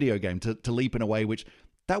character in a video game to leap in a way which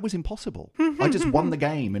that was impossible. I just won the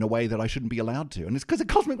game in a way that I shouldn't be allowed to. And it's because a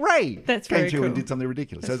cosmic ray came through and did something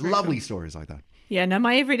ridiculous. So it's lovely stories like that. Yeah, no,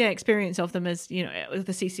 my everyday experience of them is, with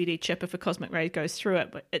the CCD chip, if a cosmic ray goes through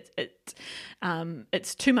it, but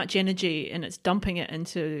it's too much energy and it's dumping it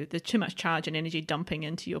into, there's too much charge and energy dumping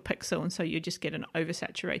into your pixel, and so you just get an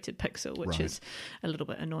oversaturated pixel, which is a little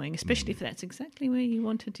bit annoying, especially if that's exactly where you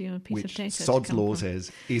wanted your piece of data Sod's law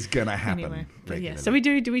says is going to happen. Anyway, yeah, so we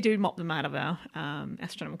do mop them out of our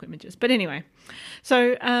astronomical images. But anyway,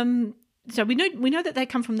 so we know that they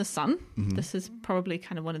come from the sun. Mm-hmm. This is probably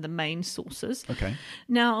kind of one of the main sources. Okay.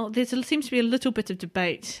 Now, there seems to be a little bit of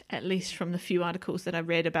debate, at least from the few articles that I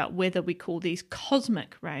read, about whether we call these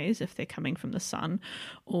cosmic rays if they're coming from the sun,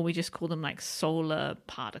 or we just call them like solar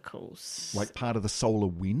particles. Like part of the solar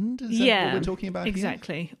wind? Is that what we're talking about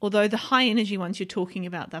exactly. Here? Although the high energy ones you're talking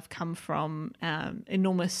about, they've come from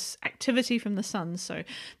enormous activity from the sun, so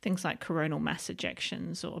things like coronal mass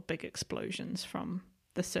ejections or big explosions from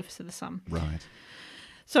the surface of the sun. Right.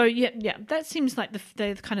 So yeah, that seems like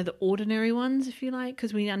they're kind of the ordinary ones, if you like,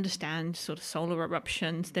 because we understand sort of solar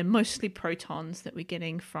eruptions. They're mostly protons that we're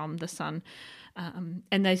getting from the sun, and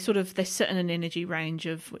they sit in an energy range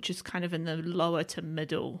of, which is kind of in the lower to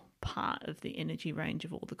middle part of the energy range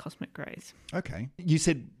of all the cosmic rays. Okay. You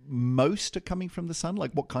said most are coming from the sun?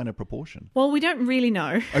 Like what kind of proportion? Well, we don't really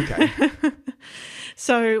know. Okay.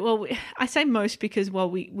 So, I say most because,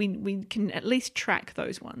 we can at least track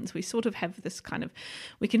those ones. We sort of have this kind of,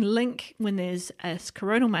 we can link when there's a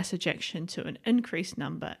coronal mass ejection to an increased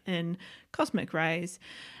number in cosmic rays.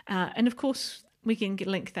 And of course, we can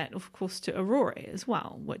link that, of course, to aurorae as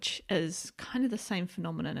well, which is kind of the same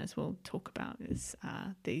phenomenon as we'll talk about, is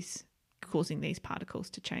these causing these particles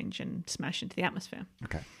to change and smash into the atmosphere.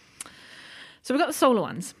 Okay. So we've got the solar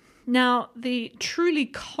ones. Now, the truly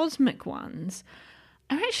cosmic ones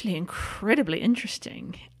are actually incredibly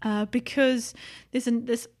interesting because there's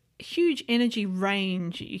this huge energy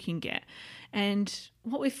range that you can get. And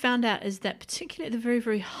what we've found out is that particularly at the very,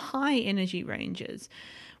 very high energy ranges,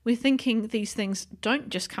 we're thinking these things don't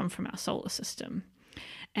just come from our solar system.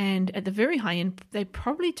 And at the very high end, they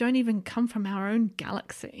probably don't even come from our own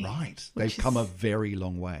galaxy. Right. They've come a very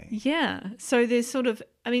long way. Yeah. So there's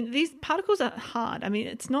these particles are hard. I mean,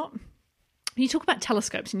 it's not... You talk about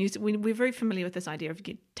telescopes, and we're very familiar with this idea of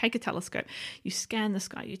you take a telescope, you scan the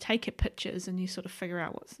sky, you take it pictures, and you sort of figure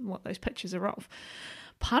out what those pictures are of.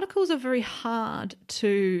 Particles are very hard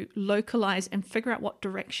to localize and figure out what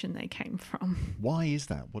direction they came from. Why is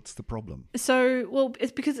that? What's the problem? So,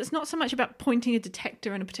 it's because it's not so much about pointing a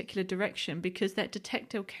detector in a particular direction, because that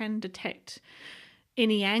detector can detect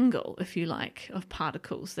any angle, if you like, of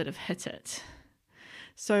particles that have hit it.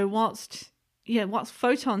 So whilst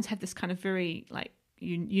photons have this kind of very, like,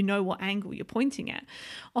 you know what angle you're pointing at,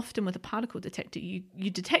 often with a particle detector, you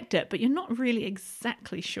detect it, but you're not really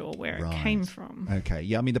exactly sure where it came from. Okay.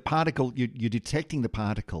 Yeah, I mean, the particle, you're detecting the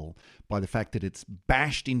particle by the fact that it's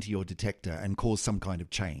bashed into your detector and caused some kind of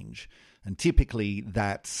change. And typically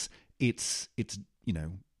it's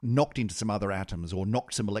knocked into some other atoms or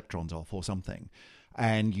knocked some electrons off or something.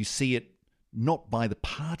 And you see it not by the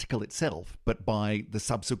particle itself, but by the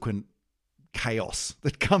subsequent chaos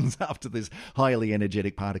that comes after this highly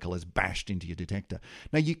energetic particle is bashed into your detector.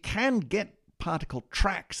 Now, you can get particle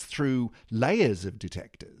tracks through layers of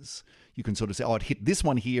detectors. You can sort of say, it hit this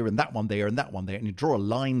one here and that one there and that one there, and you draw a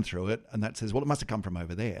line through it, and that says, well, it must have come from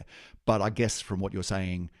over there. But I guess from what you're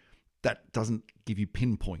saying, that doesn't give you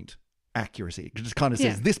pinpoint accuracy. It just kind of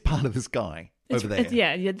says this part of the sky. over there.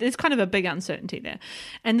 Yeah, there's kind of a big uncertainty there.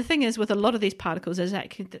 And the thing is, with a lot of these particles, is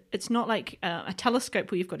that it's not like a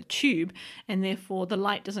telescope where you've got a tube, and therefore the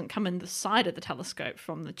light doesn't come in the side of the telescope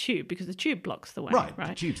from the tube because the tube blocks the way. Right,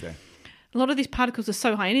 the tube's there. A lot of these particles are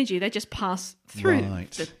so high energy, they just pass through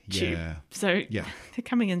the tube. Yeah. So they're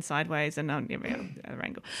coming in sideways and on every other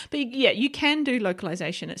angle. But yeah, you can do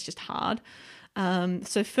localization. It's just hard.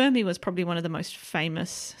 So Fermi was probably one of the most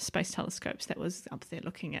famous space telescopes that was up there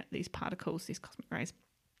looking at these particles, these cosmic rays,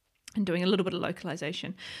 and doing a little bit of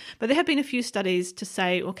localization. But there have been a few studies to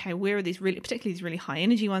say, okay, where are these particularly these really high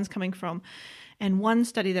energy ones coming from? And one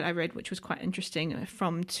study that I read, which was quite interesting,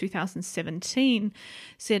 from 2017,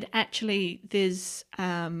 said actually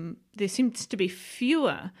there seems to be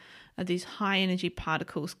fewer of these high energy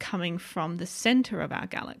particles coming from the center of our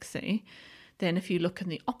galaxy than if you look in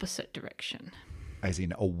the opposite direction. As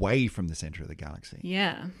in away from the center of the galaxy?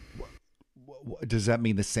 Yeah. Does that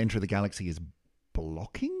mean the center of the galaxy is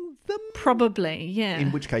blocking them? Probably, yeah.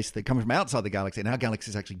 In which case they're coming from outside the galaxy and our galaxy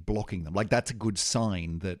is actually blocking them. Like, that's a good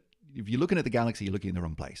sign that if you're looking at the galaxy, you're looking in the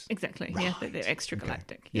wrong place. Exactly. Right. Yeah, they're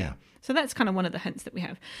extragalactic. Okay. Yeah. So that's kind of one of the hints that we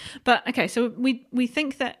have. But okay, so we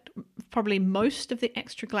think that probably most of the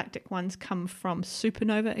extragalactic ones come from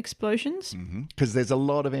supernova explosions. Because there's a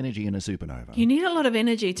lot of energy in a supernova. You need a lot of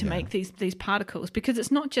energy to make these particles, because it's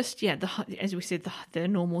not just, as we said, the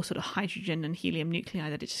normal sort of hydrogen and helium nuclei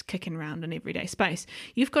that are just kicking around in everyday space.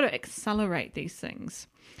 You've got to accelerate these things.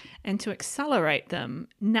 And to accelerate them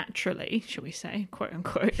naturally, shall we say, quote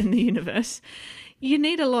unquote, in the universe, you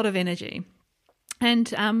need a lot of energy. And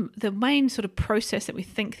the main sort of process that we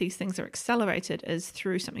think these things are accelerated is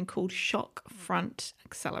through something called shock front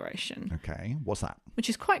acceleration. Okay, what's that? Which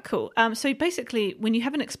is quite cool. So basically, when you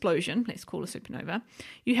have an explosion, let's call a supernova,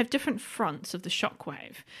 you have different fronts of the shock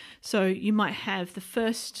wave. So you might have the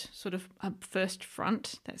first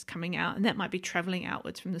front that's coming out, and that might be traveling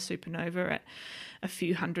outwards from the supernova at a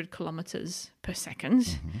few hundred kilometers per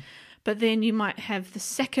second. But then you might have the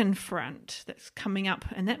second front that's coming up,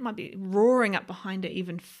 and that might be roaring up behind it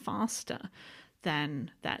even faster than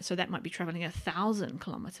that. So that might be traveling 1,000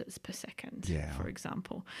 kilometers per second, for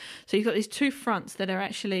example. So you've got these two fronts that are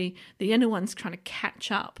actually, the inner one's trying to catch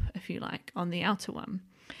up, if you like, on the outer one.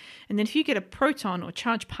 And then if you get a proton or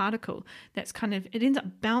charged particle, that's it ends up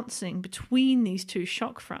bouncing between these two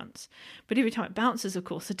shock fronts. But every time it bounces, of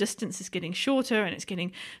course, the distance is getting shorter and it's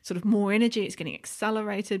getting sort of more energy. It's getting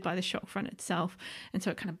accelerated by the shock front itself. And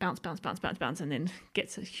so it kind of bounce, and then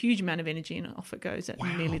gets a huge amount of energy and off it goes at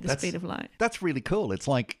nearly the speed of light. That's really cool. It's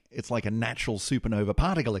like a natural supernova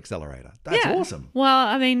particle accelerator. That's awesome. Well,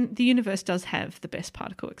 I mean, the universe does have the best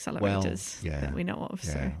particle accelerators that we know of.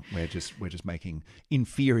 Yeah, so we're just making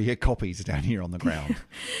inferior copies down here on the ground.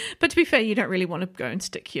 But to be fair, you don't really want to go and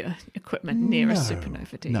stick your equipment near a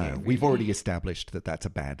supernova, do you? No, really? We've already established that that's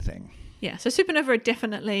a bad thing. Yeah, so supernova are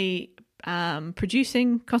definitely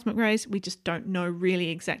producing cosmic rays. We just don't know really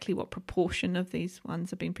exactly what proportion of these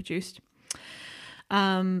ones are being produced.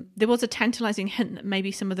 There was a tantalizing hint that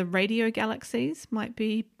maybe some of the radio galaxies might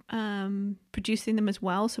be producing them as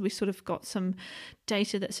well. So we sort of got some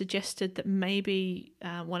data that suggested that maybe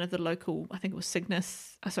one of the local, I think it was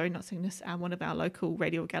Cygnus, one of our local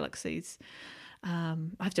radio galaxies, I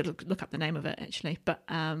have to look up the name of it actually, but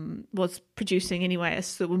was producing anyway.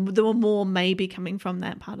 So there were more maybe coming from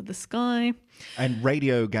that part of the sky. And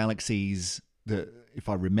radio galaxies, if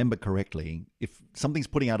I remember correctly, if something's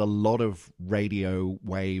putting out a lot of radio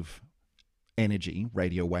wave energy,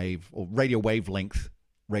 radio wave or radio wavelength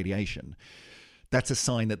radiation, that's a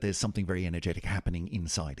sign that there's something very energetic happening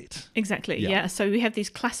inside it. Exactly, yeah. So we have these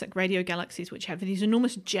classic radio galaxies which have these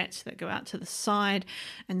enormous jets that go out to the side,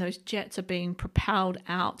 and those jets are being propelled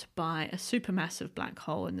out by a supermassive black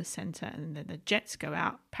hole in the center, and then the jets go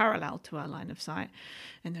out parallel to our line of sight,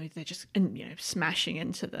 and they're just smashing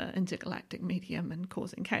into the intergalactic medium and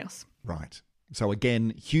causing chaos. Right. So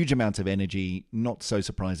again, huge amounts of energy, not so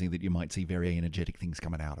surprising that you might see very energetic things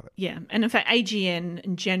coming out of it. Yeah, and in fact, AGN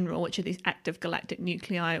in general, which are these active galactic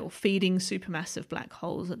nuclei or feeding supermassive black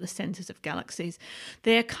holes at the centers of galaxies,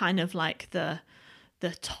 they're kind of like the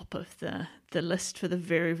top of the list for the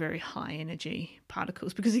very, very high energy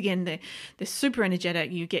particles, because again they're super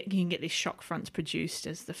energetic. You can get these shock fronts produced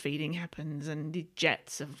as the feeding happens, and the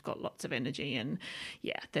jets have got lots of energy, and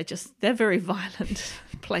they're very violent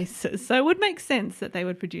places. So it would make sense that they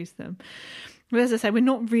would produce them. But as I say, we're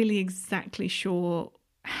not really exactly sure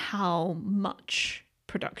how much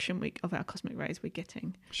production of our cosmic rays we're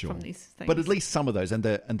getting from these things. But at least some of those, and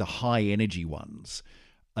the high energy ones,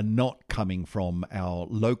 are not coming from our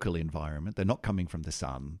local environment. They're not coming from the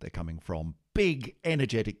sun. They're coming from big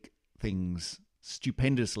energetic things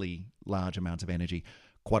stupendously large amounts of energy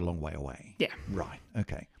quite a long way away. Yeah. Right.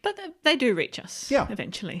 Okay. But they do reach us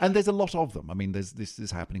eventually. And there's a lot of them. I mean, this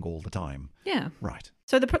is happening all the time. Yeah. Right.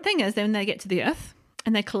 So the thing is, then they get to the Earth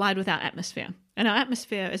and they collide with our atmosphere. And our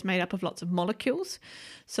atmosphere is made up of lots of molecules.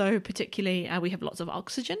 So particularly we have lots of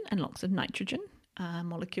oxygen and lots of nitrogen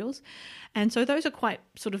molecules. And so those are quite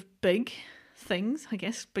sort of big things, I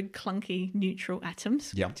guess, big clunky neutral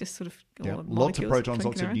atoms. Yeah. Just sort of Lots of protons,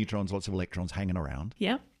 lots around. of neutrons, lots of electrons hanging around.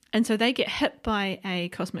 Yeah. And so they get hit by a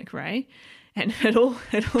cosmic ray, and it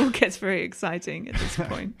all gets very exciting at this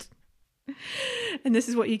point. And this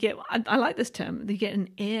is what you get. I like this term. You get an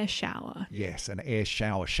air shower. Yes, an air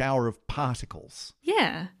shower of particles.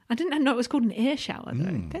 Yeah. I didn't know it was called an air shower,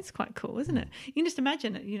 though. That's quite cool, isn't it? You can just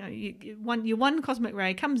imagine it. Your one cosmic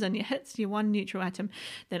ray comes in, it hits your one neutral atom,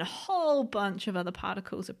 then a whole bunch of other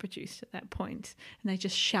particles are produced at that point, and they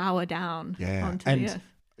just shower down onto the Earth.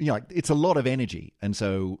 It's a lot of energy. And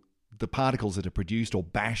so the particles that are produced or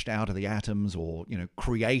bashed out of the atoms or,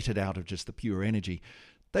 created out of just the pure energy,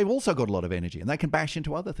 they've also got a lot of energy and they can bash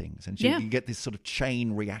into other things. And so you get this sort of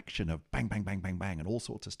chain reaction of bang, bang, bang, bang, bang, and all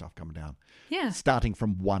sorts of stuff coming down. Yeah. Starting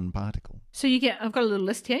from one particle. So I've got a little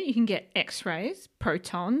list here. You can get X-rays,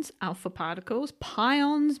 protons, alpha particles,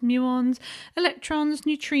 pions, muons, electrons,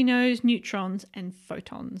 neutrinos, neutrons, and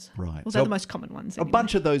photons. Right. Well, they're the most common ones. A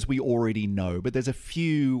bunch of those we already know, but there's a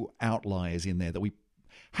few outliers in there that we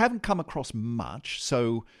haven't come across much.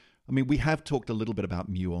 So, I mean, we have talked a little bit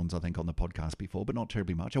about muons, I think, on the podcast before, but not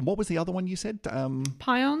terribly much. And what was the other one you said?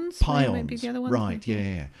 Pions. Pions. Maybe the other one. Right,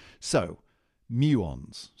 yeah. So,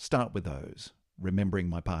 muons. Start with those, remembering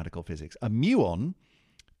my particle physics. A muon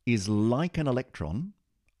is like an electron,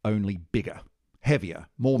 only bigger, heavier,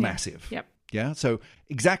 more massive. Yep. Yeah, so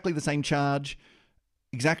exactly the same charge,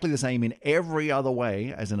 exactly the same in every other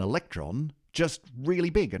way as an electron, just really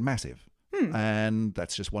big and massive. And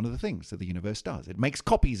that's just one of the things that the universe does. It makes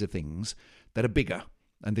copies of things that are bigger,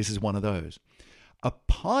 and this is one of those. A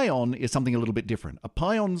pion is something a little bit different.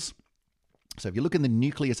 So if you look in the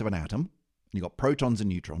nucleus of an atom, you've got protons and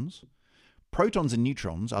neutrons. Protons and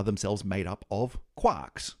neutrons are themselves made up of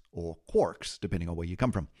quarks, or quarks, depending on where you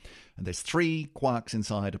come from. And there's 3 quarks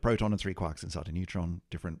inside a proton and 3 quarks inside a neutron,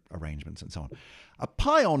 different arrangements and so on. A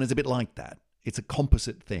pion is a bit like that. It's a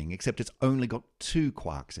composite thing, except it's only got 2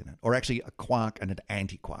 quarks in it, or actually a quark and an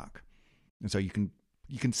antiquark. And so you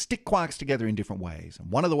can stick quarks together in different ways.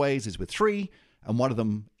 And one of the ways is with 3, and one of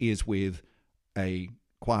them is with a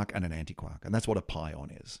quark and an antiquark. And that's what a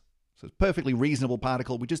pion is. So it's a perfectly reasonable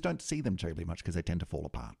particle. We just don't see them terribly much because they tend to fall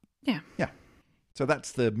apart. Yeah. Yeah. So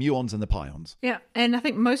that's the muons and the pions. Yeah. And I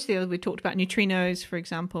think most of the others we talked about, neutrinos, for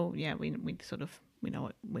example. Yeah, we know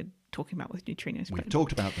what we're talking about with neutrinos. We've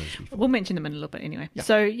talked about those before. We'll mention them in a little bit anyway.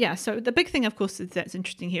 Yeah. So the big thing, of course, that's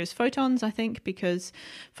interesting here is photons, I think, because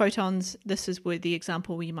photons, this is where the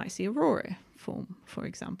example where you might see aurora form, for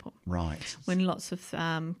example. Right. When lots of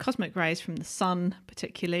cosmic rays from the sun,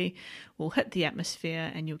 particularly, will hit the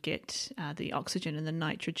atmosphere, and you'll get the oxygen and the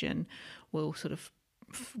nitrogen will sort of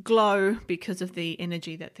glow because of the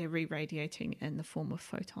energy that they're re-radiating in the form of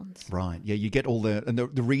photons. Right. Yeah, you get all the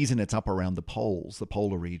reason it's up around the poles, the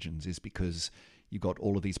polar regions, is because you've got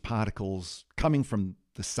all of these particles coming from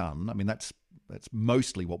the sun. I mean, that's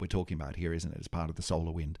mostly what we're talking about here, isn't it? As part of the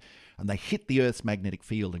solar wind. And they hit the Earth's magnetic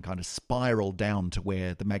field and kind of spiral down to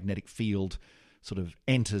where the magnetic field sort of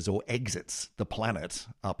enters or exits the planet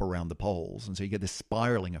up around the poles. And so you get this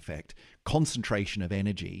spiraling effect, concentration of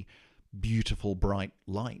energy, beautiful bright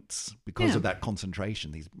lights because of that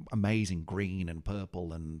concentration, these amazing green and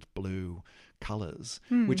purple and blue colors,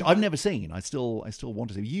 which I've never seen. I still want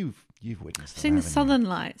to see. You've witnessed them. I've seen the haven't southern you?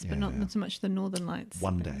 lights, but not so much the northern lights.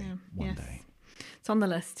 One But, day. One day. It's on the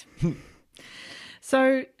list.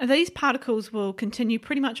 So these particles will continue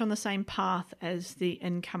pretty much on the same path as the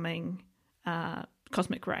incoming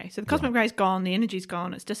cosmic ray. So the cosmic ray's gone, the energy's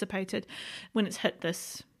gone, it's dissipated when it's hit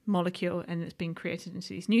this molecule and it's been created into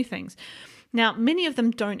these new things. Now, many of them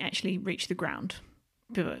don't actually reach the ground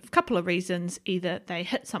for a couple of reasons. Either they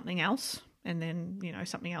hit something else and then,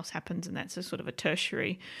 something else happens, and that's a sort of a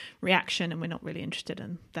tertiary reaction, and we're not really interested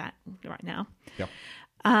in that right now. Yep.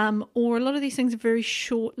 Or a lot of these things are very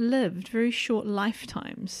short-lived, very short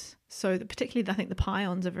lifetimes. So particularly, I think the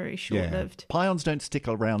pions are very short-lived. Yeah. Pions don't stick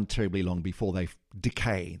around terribly long before they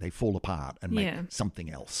decay, they fall apart and make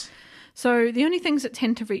something else. So the only things that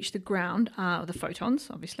tend to reach the ground are the photons,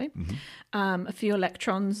 obviously, a few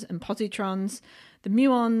electrons and positrons, the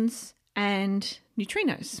muons, and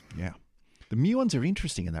neutrinos. Yeah. The muons are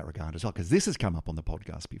interesting in that regard as well, because this has come up on the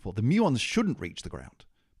podcast before. The muons shouldn't reach the ground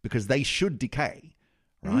because they should decay,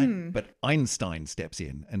 right? But Einstein steps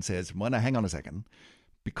in and says, well, no, hang on a second.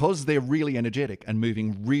 Because they're really energetic and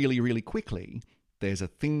moving really, really quickly, there's a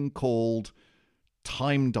thing called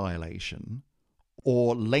time dilation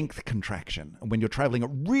or length contraction. And when you're traveling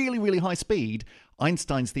at really, really high speed,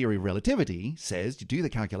 Einstein's theory of relativity says, you do the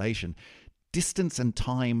calculation, distance and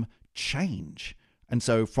time change. And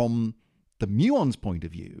so from the muon's point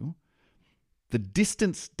of view, the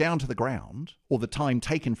distance down to the ground, or the time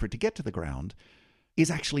taken for it to get to the ground,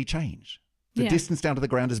 is actually changed. The distance down to the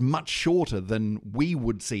ground is much shorter than we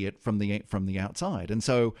would see it from the outside. And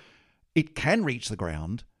so it can reach the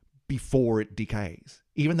ground before it decays,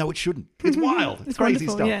 even though it shouldn't. It's wild. It's crazy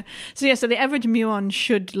stuff. Yeah. So the average muon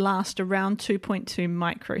should last around 2.2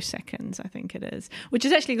 microseconds, I think it is, which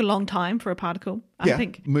is actually a long time for a particle. I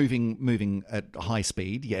think moving at high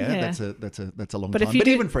speed. That's a long but time. But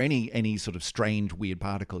even for any sort of strange weird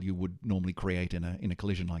particle you would normally create in a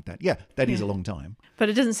collision like that, that is a long time. But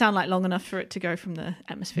it doesn't sound like long enough for it to go from the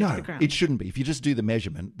atmosphere to the ground. It shouldn't be. If you just do the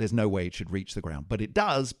measurement, there's no way it should reach the ground, but it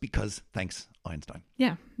does because thanks Einstein.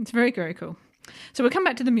 Yeah, it's very, very cool. So we'll come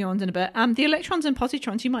back to the muons in a bit. The electrons and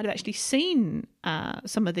positrons, you might have actually seen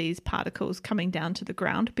some of these particles coming down to the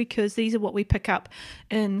ground, because these are what we pick up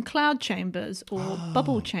in cloud chambers or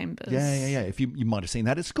bubble chambers. Yeah. If you might have seen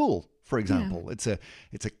that at school, for example. It's a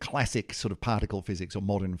classic sort of particle physics or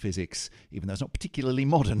modern physics, even though it's not particularly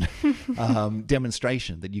modern,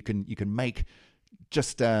 demonstration that you can make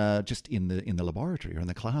just in the laboratory or in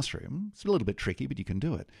the classroom. It's a little bit tricky, but you can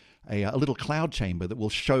do it. A little cloud chamber that will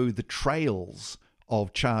show the trails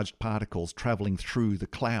of charged particles traveling through the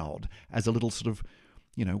cloud as a little sort of,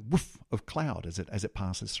 woof of cloud as it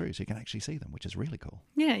passes through, so you can actually see them, which is really cool.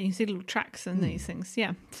 Yeah, you can see little tracks in these things.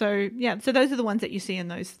 Yeah. So those are the ones that you see in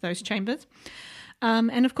those chambers.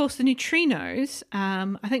 And of course the neutrinos,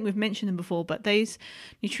 I think we've mentioned them before, but these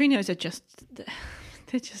neutrinos are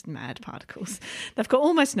they're just mad particles. They've got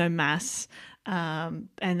almost no mass, and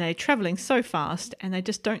they're traveling so fast, and they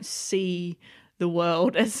just don't see the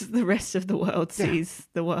world as the rest of the world sees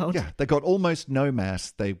the world. Yeah, they've got almost no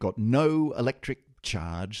mass. They've got no electric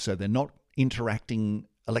charge, so they're not interacting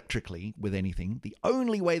electrically with anything. The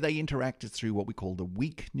only way they interact is through what we call the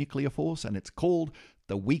weak nuclear force, and it's called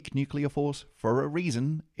the weak nuclear force for a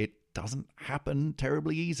reason. It doesn't happen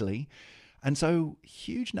terribly easily. And so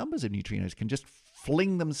huge numbers of neutrinos can just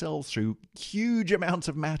fling themselves through huge amounts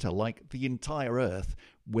of matter, like the entire Earth,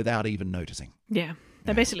 without even noticing. Yeah.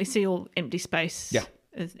 They basically see all empty space. Yeah.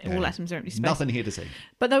 All atoms are empty space. Nothing here to see.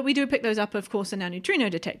 But we do pick those up, of course, in our neutrino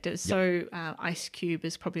detectors. So IceCube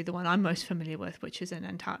is probably the one I'm most familiar with, which is in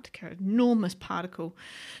Antarctica. Enormous particle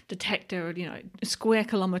detector, a square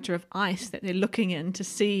kilometre of ice that they're looking in to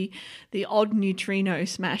see the odd neutrino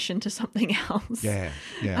smash into something else. Yeah.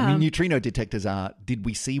 I mean, neutrino detectors are, did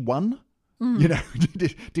we see one?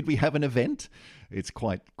 Did we have an event? It's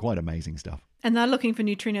quite amazing stuff. And they're looking for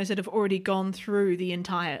neutrinos that have already gone through the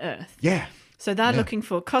entire Earth. Yeah. So they're looking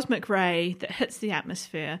for a cosmic ray that hits the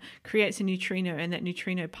atmosphere, creates a neutrino, and that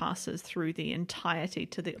neutrino passes through the entirety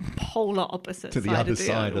to the polar opposite to the other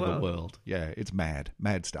side of the world. Yeah, it's mad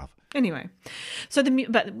stuff. Anyway,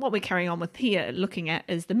 but what we're carrying on with here, looking at,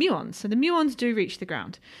 is the muons. So the muons do reach the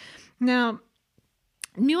ground. Now,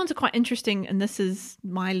 muons are quite interesting, and this is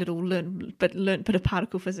my little learned bit of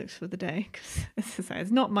particle physics for the day, because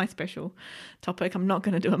it's not my special topic. I'm not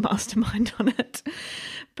going to do a mastermind on it.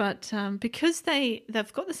 But because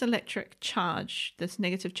they've got this electric charge, this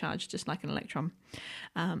negative charge, just like an electron,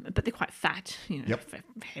 but they're quite fat,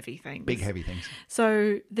 heavy things. Big, heavy things.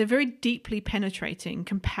 So they're very deeply penetrating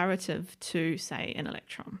comparative to, say, an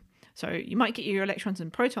electron. So you might get your electrons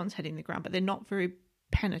and protons hitting the ground, but they're not very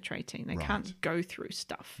penetrating. They can't go through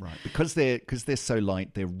stuff. Right. Because they're so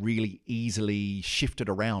light, they're really easily shifted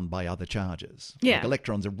around by other charges. Yeah. Like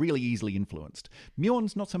electrons are really easily influenced.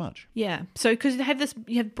 Muons, not so much. Yeah. So because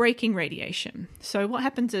you have breaking radiation. So what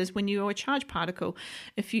happens is when you're a charged particle,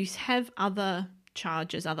 if you have other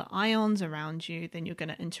charges, other ions around you, then you're going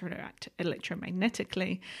to interact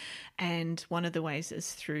electromagnetically. And one of the ways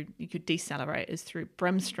you could decelerate is through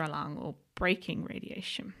bremsstrahlung, or breaking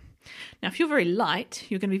radiation. Now, if you're very light,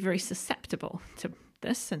 you're going to be very susceptible to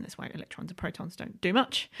this, and that's why electrons and protons don't do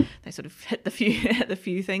much. They sort of hit the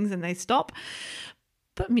few things and they stop.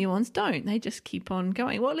 But muons don't. They just keep on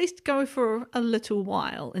going. Well, at least go for a little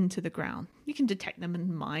while into the ground. You can detect them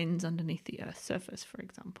in mines underneath the Earth's surface, for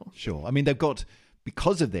example. Sure. I mean, they've got,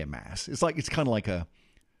 because of their mass, it's kind of like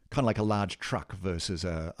a large truck versus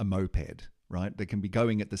a moped, right? They can be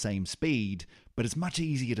going at the same speed, but it's much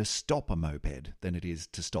easier to stop a moped than it is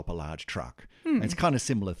to stop a large truck. And it's kind of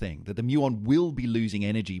similar thing, that the muon will be losing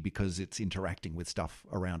energy because it's interacting with stuff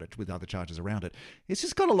around it, with other charges around it. It's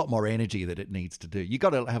just got a lot more energy that it needs to do. You got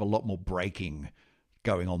to have a lot more braking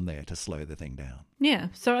going on there to slow the thing down. Yeah.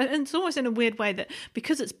 So it's almost in a weird way that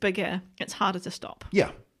because it's bigger, it's harder to stop. Yeah.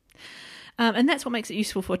 And that's what makes it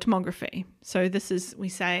useful for tomography. So we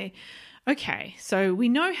say, okay, so we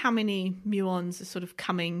know how many muons are sort of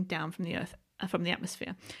coming down from the Earth, from the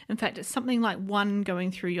atmosphere. In fact, it's something like 1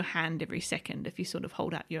 going through your hand every second if you sort of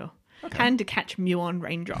hold out your hand to catch muon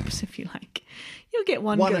raindrops, if you like. You'll get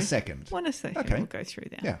one a second. 1 a second will go through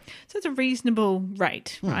there. Yeah. So it's a reasonable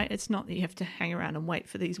rate, right? It's not that you have to hang around and wait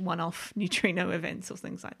for these one-off neutrino events or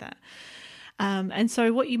things like that. And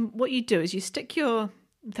so what you do is you stick your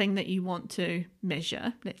thing that you want to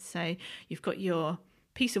measure. Let's say you've got your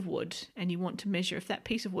piece of wood and you want to measure if that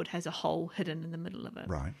piece of wood has a hole hidden in the middle of it.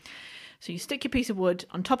 Right. So you stick your piece of wood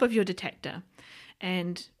on top of your detector,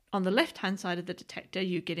 and on the left-hand side of the detector,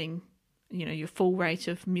 you're getting, your full rate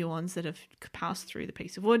of muons that have passed through the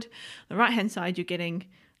piece of wood. On the right-hand side, you're getting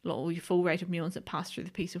your full rate of muons that pass through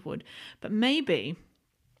the piece of wood. But maybe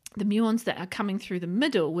the muons that are coming through the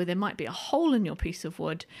middle, where there might be a hole in your piece of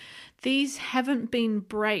wood, these haven't been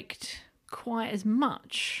braked quite as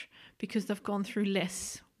much because they've gone through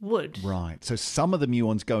less wood. Right. So some of the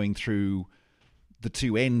muons going through the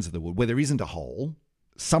two ends of the wood, where there isn't a hole,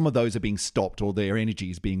 some of those are being stopped or their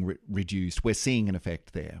energy is being reduced. We're seeing an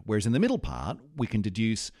effect there. Whereas in the middle part, we can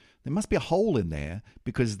deduce there must be a hole in there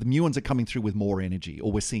because the muons are coming through with more energy,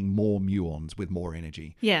 or we're seeing more muons with more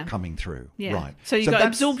energy coming through. Yeah. Right. So you've got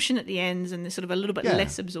absorption at the ends and there's sort of a little bit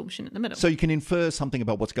less absorption at the middle. So you can infer something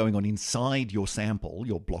about what's going on inside your sample,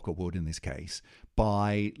 your block of wood in this case,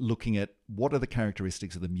 by looking at what are the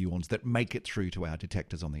characteristics of the muons that make it through to our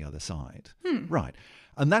detectors on the other side. Right.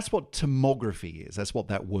 And that's what tomography is. That's what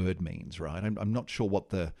that word means, right? I'm not sure what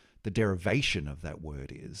the derivation of that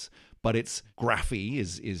word is, but it's graphy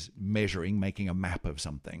is measuring, making a map of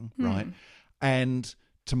something, right? And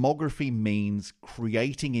tomography means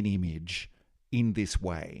creating an image in this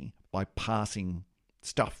way by passing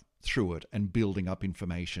stuff through it and building up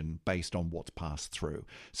information based on what's passed through.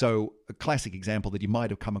 So a classic example that you might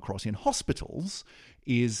have come across in hospitals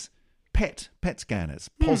is PET scanners,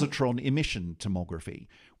 positron emission tomography,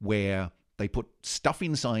 where they put stuff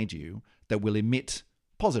inside you that will emit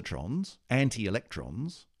positrons,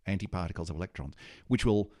 anti-electrons, antiparticles of electrons, which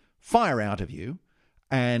will fire out of you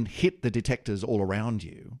and hit the detectors all around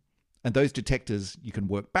you. And those detectors, you can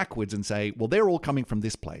work backwards and say, well, they're all coming from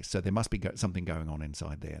this place, so there must be something going on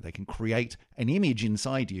inside there. They can create an image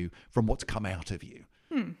inside you from what's come out of you.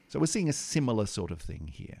 So we're seeing a similar sort of thing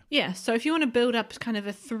here. Yeah, so if you want to build up kind of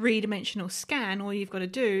a 3-dimensional scan, all you've got to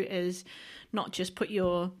do is not just put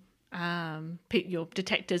your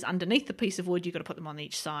detectors underneath the piece of wood. You've got to put them on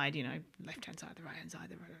each side, left-hand side, the right-hand side,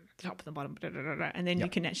 the top and the bottom, and then you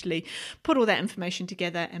can actually put all that information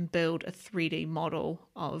together and build a 3D model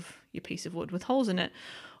of your piece of wood with holes in it,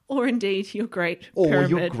 or indeed your great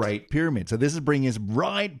pyramid. So this is bringing us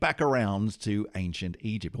right back around to ancient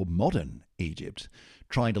Egypt, or modern Egypt,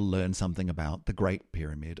 trying to learn something about the Great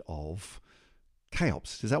Pyramid of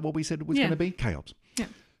Cheops. Is that what we said it was going to be? Cheops. Yeah.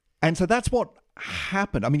 And so that's what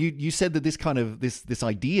happened. I mean, you said that this kind of this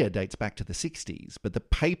idea dates back to the 60s, but the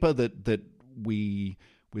paper that we're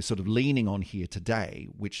sort of leaning on here today,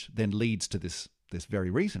 which then leads to this very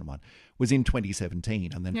recent one, was in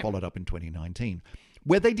 2017 and then followed up in 2019,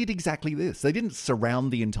 where they did exactly this. They didn't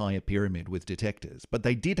surround the entire pyramid with detectors, but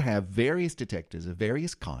they did have various detectors of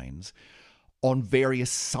various kinds on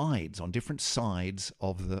various sides, on different sides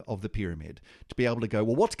of the pyramid, to be able to go,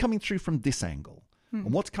 well, what's coming through from this angle?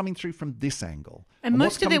 And what's coming through from this angle? And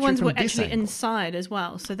most of their ones were actually inside as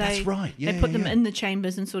well. So that's right. Yeah, they put them in the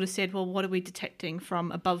chambers and sort of said, well, what are we detecting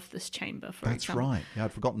from above this chamber, for example? Right. Yeah,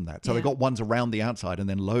 I'd forgotten that. So they got ones around the outside and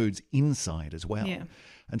then loads inside as well. Yeah.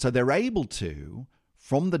 And so they're able to,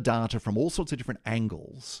 from the data from all sorts of different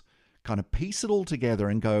angles, kind of piece it all together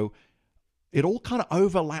and go, it all kind of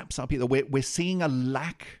overlaps up here. We're seeing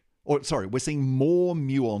we're seeing more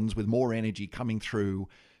muons with more energy coming through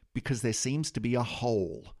because there seems to be a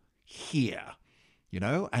hole here,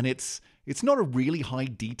 and it's not a really high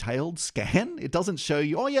detailed scan. It doesn't show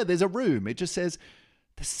you, oh yeah, there's a room. It just says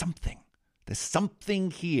there's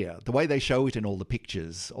something here. The way they show it in all the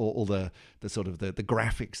pictures, or all the sort of the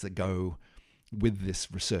graphics that go with this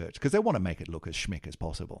research, because they want to make it look as schmick as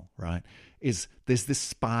possible, right? There's this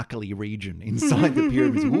sparkly region inside the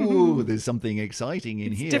pyramids. Ooh, there's something exciting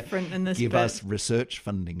in here. It's different in this Give us research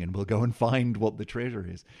funding and we'll go and find what the treasure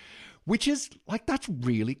is. Which is like, that's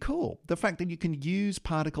really cool. The fact that you can use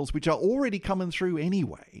particles which are already coming through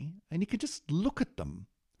anyway, and you can just look at them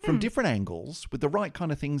from different angles with the right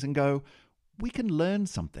kind of things and go, we can learn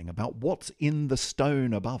something about what's in the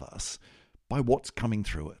stone above us by what's coming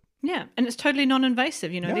through it. Yeah, and it's totally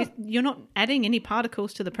non-invasive. Yeah. You're not adding any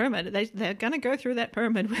particles to the pyramid. They're going to go through that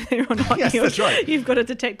pyramid whether or not Yes, that's right. you've got a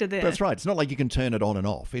detector there. That's right. It's not like you can turn it on and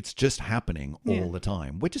off. It's just happening all the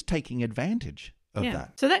time. We're just taking advantage of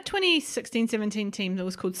that. So that 2016-17 team that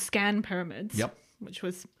was called Scan Pyramids, which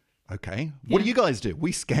was... Okay. What do you guys do?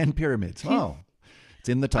 We scan pyramids. Oh, it's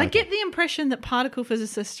in the title. I get the impression that particle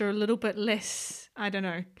physicists are a little bit less, I don't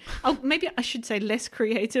know. Oh, maybe I should say less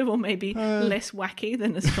creative or maybe less wacky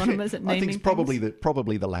than astronomers at naming I think it's things.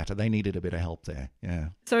 probably the latter. They needed a bit of help there. Yeah.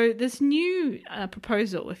 So this new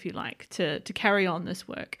proposal, if you like, to carry on this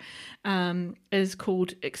work is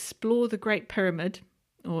called Explore the Great Pyramid,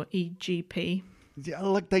 or EGP. Yeah,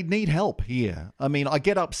 like they need help here. I mean, I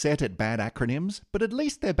get upset at bad acronyms, but at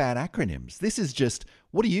least they're bad acronyms. This is just,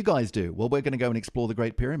 what do you guys do? Well, we're going to go and explore the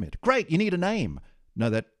Great Pyramid. Great, you need a name. No,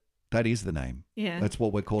 that is the name. Yeah. That's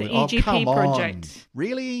what we're calling The it. EGP Oh, come project. on.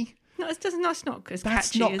 Really? No, it's not as That's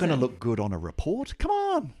catchy, not is going to it? look good on a report. Come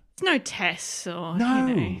on. It's no tests or,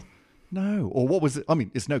 No. No. Or what was it? I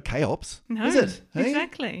mean, it's no chaos, No, is it? Hey?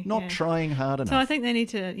 exactly, Not yeah. trying hard enough. So I think they need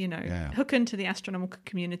to, hook into the astronomical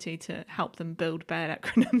community to help them build bad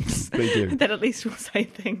acronyms. They do. That at least will say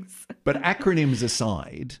things. But acronyms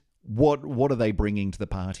aside, what are they bringing to the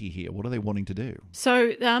party here? What are they wanting to do?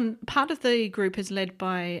 So part of the group is led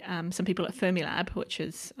by some people at Fermilab, which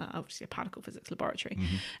is obviously a particle physics laboratory.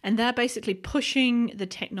 Mm-hmm. And they're basically pushing the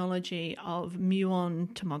technology of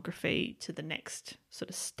muon tomography to the next sort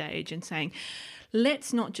of stage and saying,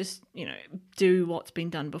 let's not just, do what's been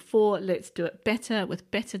done before. Let's do it better with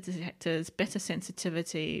better detectors, better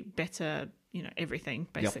sensitivity, better, everything,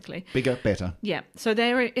 basically. Yep. Bigger, better. Yeah. So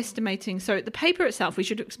they're estimating. So the paper itself, we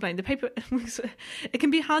should explain. The paper, it can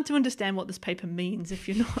be hard to understand what this paper means if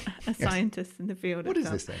you're not a scientist in the field. What is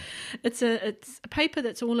this then? It's a paper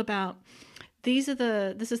that's all about. This is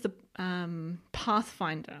the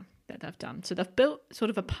Pathfinder that they've done. So they've built sort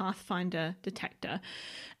of a Pathfinder detector,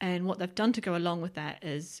 and what they've done to go along with that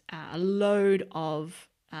is a load of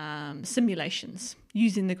simulations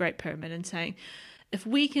using the Great Pyramid and saying, if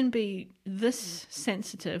we can be this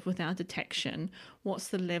sensitive with our detection, what's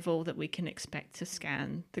the level that we can expect to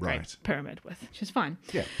scan the Great Pyramid with, which is fine.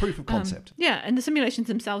 Yeah, proof of concept. And the simulations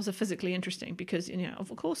themselves are physically interesting because,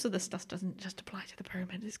 of course, this stuff doesn't just apply to the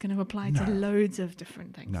pyramid. It's going to apply to loads of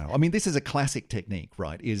different things. No, I mean, this is a classic technique,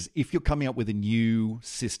 right? Is if you're coming up with a new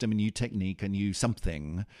system, a new technique, a new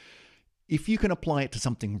something, if you can apply it to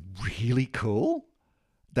something really cool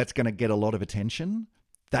that's going to get a lot of attention,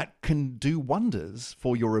 that can do wonders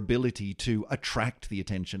for your ability to attract the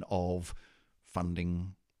attention of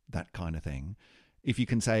funding, that kind of thing. If you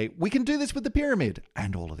can say, we can do this with the pyramid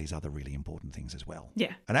and all of these other really important things as well.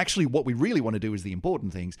 Yeah. And actually what we really want to do is the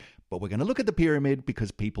important things, but we're going to look at the pyramid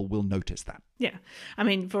because people will notice that. Yeah. I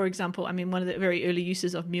mean, for example, one of the very early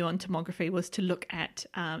uses of muon tomography was to look at,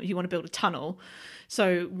 if you want to build a tunnel,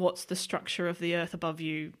 so what's the structure of the earth above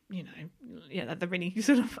you, are there any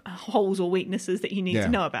sort of holes or weaknesses that you need to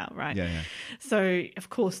know about, right? Yeah. So, of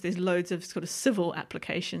course, there's loads of sort of civil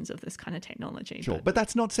applications of this kind of technology. Sure, but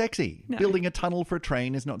that's not sexy. No. Building a tunnel for a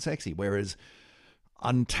train is not sexy, whereas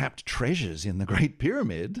untapped treasures in the Great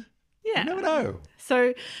Pyramid, you never know.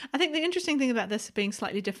 So I think the interesting thing about this being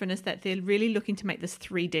slightly different is that they're really looking to make this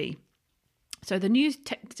 3D. So the new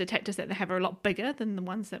detectors that they have are a lot bigger than the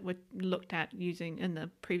ones that were looked at using in the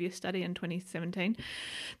previous study in 2017.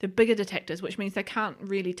 They're bigger detectors, which means they can't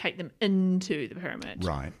really take them into the pyramid.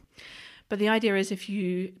 Right. But the idea is if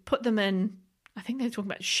you put them in, I think they're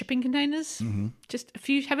talking about shipping containers. Mm-hmm. Just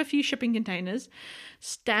have a few shipping containers,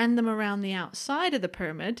 stand them around the outside of the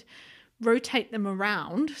pyramid, rotate them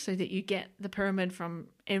around so that you get the pyramid from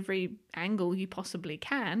every angle you possibly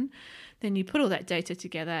can. Then you put all that data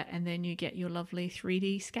together and then you get your lovely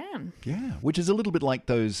 3D scan. Yeah, which is a little bit like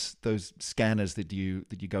those scanners that you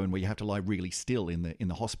go in where you have to lie really still in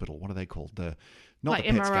the hospital. What are they called? Not like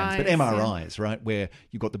the PET MRIs, scans, but MRIs, right? Where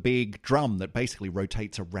you've got the big drum that basically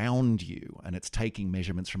rotates around you and it's taking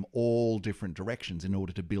measurements from all different directions in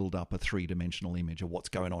order to build up a three-dimensional image of what's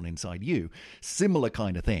going on inside you. Similar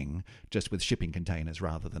kind of thing, just with shipping containers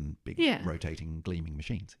rather than big rotating, gleaming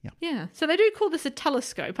machines. Yeah. Yeah. So they do call this a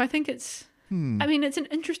telescope. I think it's I mean, it's an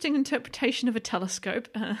interesting interpretation of a telescope,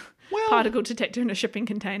 particle detector in a shipping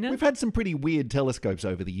container. We've had some pretty weird telescopes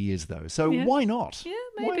over the years, though, so why not? Yeah,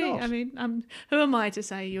 Why maybe. not? I mean, who am I to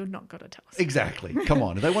say you're not got a telescope? Exactly. Come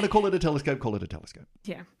on. If they want to call it a telescope, call it a telescope.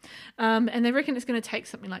 Yeah. And they reckon it's going to take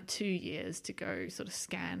something like 2 years to go sort of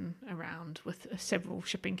scan around with several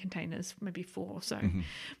shipping containers, maybe 4 or so,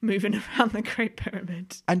 moving around the Great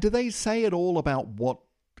Pyramid. And do they say at all about what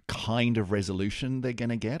kind of resolution they're going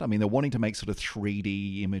to get? I mean, they're wanting to make sort of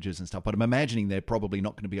 3D images and stuff, but I'm imagining they're probably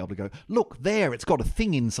not going to be able to go, look, there, it's got a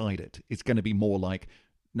thing inside it. It's going to be more like,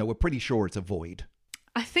 no, we're pretty sure it's a void.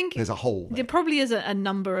 I think there's a hole there. There probably is a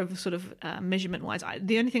number of sort of measurement-wise.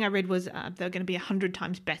 The only thing I read was they're going to be 100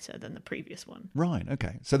 times better than the previous one. Right,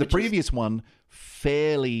 okay. So the previous one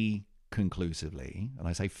fairly conclusively, and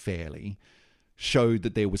I say fairly, showed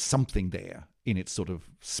that there was something there in its sort of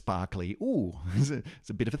sparkly, it's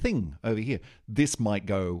a bit of a thing over here. This might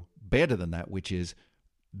go better than that, which is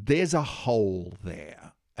there's a hole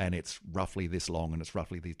there, and it's roughly this long and it's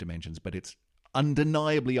roughly these dimensions, but it's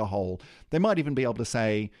undeniably a hole. They might even be able to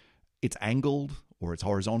say it's angled or it's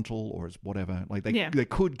horizontal or it's whatever. Like they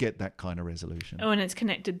could get that kind of resolution. Oh, and it's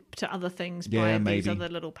connected to other things by these other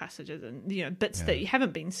little passages and bits that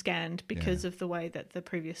haven't been scanned because of the way that the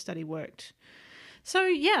previous study worked. So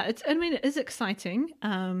it is exciting.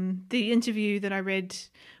 The interview that I read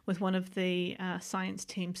with one of the science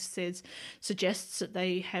teams suggests that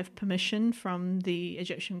they have permission from the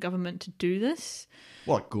Egyptian government to do this.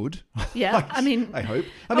 What, good? Yeah, I hope.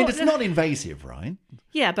 It's not invasive, right?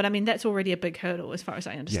 Yeah, but I mean that's already a big hurdle as far as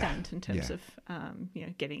I understand in terms of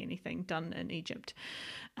getting anything done in Egypt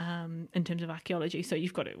in terms of archaeology. So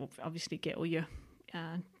you've got to obviously get all your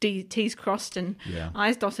T's crossed and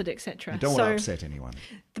I's dotted, etc. You don't want to upset anyone.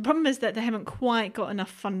 The problem is that they haven't quite got enough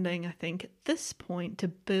funding, I think, at this point to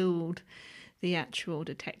build the actual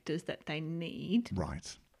detectors that they need.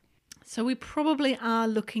 Right. So we probably are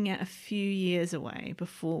looking at a few years away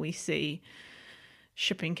before we see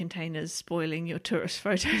shipping containers spoiling your tourist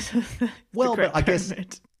photos of the Great I Pyramid.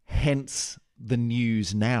 guess hence the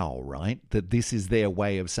news now, right? That this is their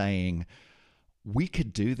way of saying, we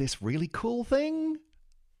could do this really cool thing.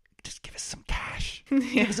 Just give us some cash.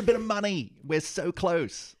 Give us a bit of money. We're so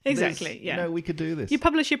close. Exactly, we could do this. You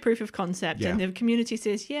publish your proof of concept and the community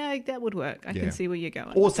says, that would work. I can see where you're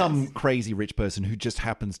going. Or some crazy rich person who just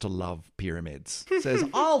happens to love pyramids says,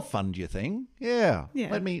 I'll fund your thing. Yeah.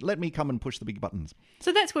 Let me come and push the big buttons.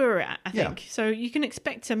 So that's where we're at, I think. So you can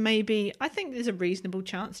expect to I think there's a reasonable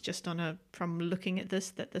chance just from looking at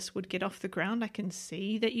this that this would get off the ground. I can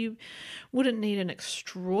see that you wouldn't need an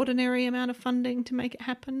extraordinary amount of funding to make it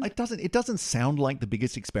happen. It doesn't sound like the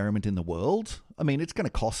biggest experiment in the world. I mean, it's going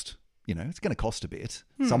to cost, it's going to cost a bit.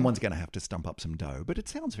 Someone's going to have to stump up some dough, but it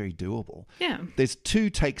sounds very doable. Yeah. There's 2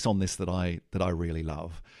 takes on this that I really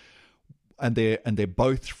love. And they're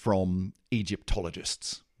both from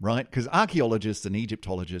Egyptologists, right? Because archaeologists and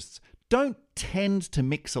Egyptologists don't tend to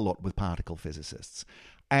mix a lot with particle physicists.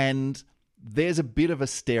 And there's a bit of a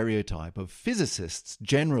stereotype of physicists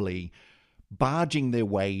generally barging their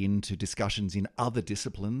way into discussions in other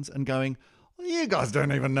disciplines and going, you guys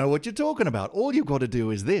don't even know what you're talking about. All you've got to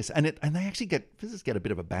do is this. And they actually physicists get a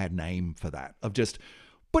bit of a bad name for that, of just,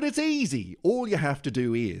 but it's easy. All you have to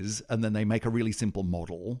do is, and then they make a really simple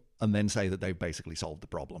model and then say that they've basically solved the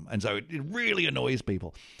problem. And so it really annoys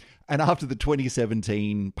people. And after the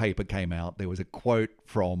 2017 paper came out, there was a quote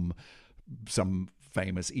from some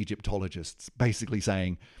famous Egyptologists basically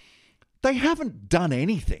saying, they haven't done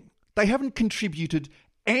anything. They haven't contributed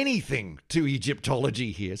anything to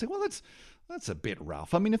Egyptology here. So, well, that's a bit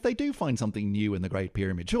rough. I mean, if they do find something new in the Great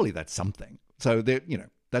Pyramid, surely that's something. So,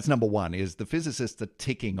 that's number one, is the physicists are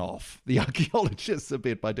ticking off the archaeologists a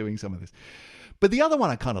bit by doing some of this. But the other one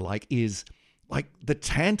I kind of like is like the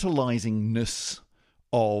tantalizingness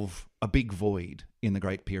of a big void in the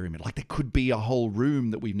Great Pyramid. Like there could be a whole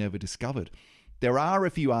room that we've never discovered. There are a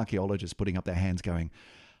few archaeologists putting up their hands going,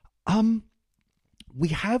 we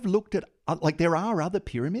have looked at, there are other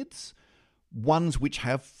pyramids, ones which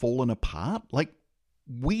have fallen apart. Like,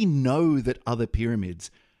 we know that other pyramids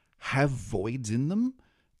have voids in them.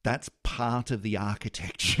 That's part of the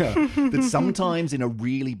architecture. That sometimes in a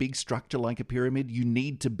really big structure like a pyramid, you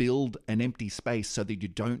need to build an empty space so that you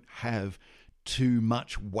don't have too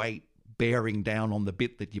much weight bearing down on the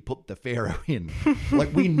bit that you put the pharaoh in.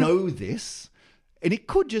 Like, we know this, and it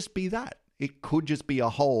could just be that. It could just be a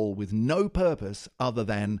hole with no purpose other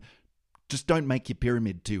than just don't make your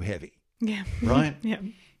pyramid too heavy. Yeah. Right? Yeah.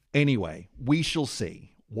 Anyway, we shall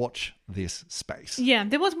see. Watch this space. Yeah.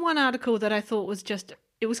 There was one article that I thought was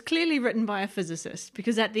it was clearly written by a physicist,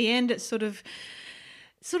 because at the end it's sort of,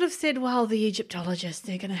 sort of said, well, the Egyptologists,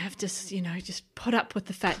 they're going to have to, just put up with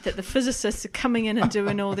the fact that the physicists are coming in and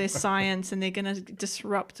doing all their science, and they're going to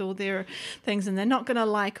disrupt all their things, and they're not going to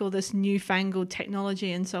like all this newfangled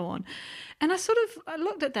technology and so on. And I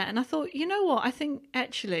looked at that and I thought, you know what? I think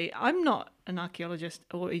actually I'm not an archaeologist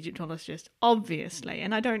or Egyptologist, obviously,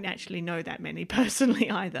 and I don't actually know that many personally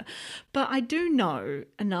either. But I do know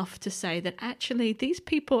enough to say that actually these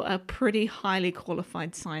people are pretty highly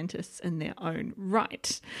qualified scientists in their own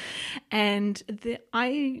right. And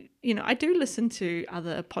I do listen to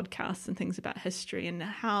other podcasts and things about history and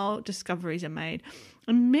how discoveries are made.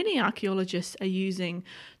 And many archaeologists are using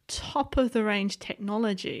top of the range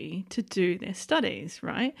technology to do their studies,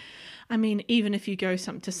 right? I mean, even if you go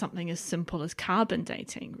to something as simple as carbon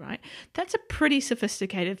dating, right? That's a pretty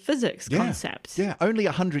sophisticated physics concept. Yeah, only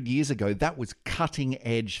 100 years ago, that was cutting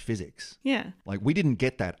edge physics. Yeah. Like, we didn't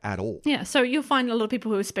get that at all. Yeah, so you'll find a lot of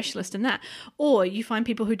people who are specialists in that. Or you find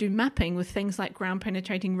people who do mapping with things like ground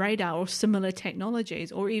penetrating radar or similar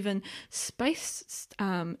technologies, or even space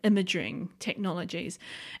imaging technologies.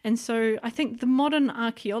 And so I think the modern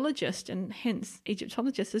archaeologist, and hence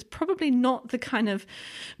Egyptologist, is probably not the kind of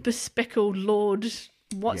bespectacled Lord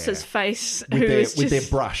his face with their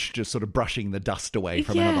brush, just sort of brushing the dust away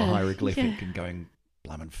from another hieroglyphic and going,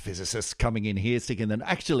 blimmin' physicists coming in here sticking them.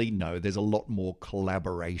 Actually, no, there's a lot more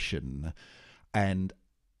collaboration and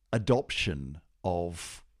adoption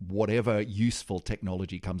of whatever useful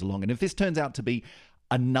technology comes along. And if this turns out to be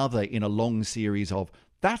another in a long series of,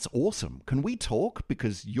 that's awesome, can we talk?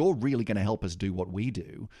 Because you're really going to help us do what we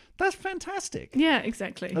do. That's fantastic. Yeah,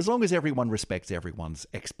 exactly. As long as everyone respects everyone's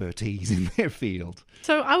expertise in their field.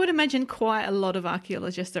 So I would imagine quite a lot of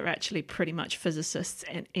archaeologists are actually pretty much physicists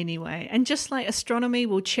anyway. And just like astronomy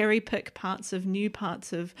will cherry pick new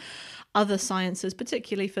parts of other sciences,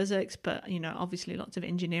 particularly physics, but, obviously lots of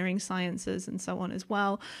engineering sciences and so on as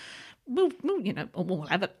well. We'll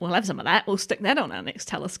have some of that. We'll stick that on our next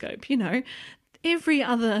telescope, Every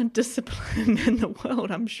other discipline in the world,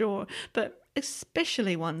 I'm sure, but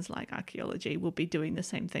especially ones like archaeology will be doing the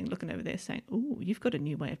same thing, looking over there saying, oh, you've got a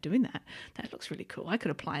new way of doing that. That looks really cool. I could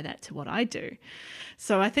apply that to what I do.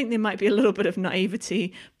 So I think there might be a little bit of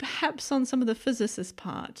naivety, perhaps on some of the physicists'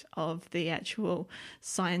 part of the actual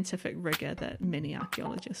scientific rigor that many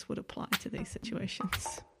archaeologists would apply to these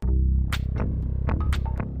situations.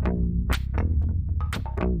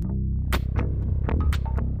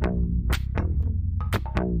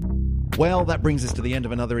 Well, that brings us to the end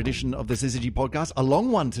of another edition of the Syzygy podcast. A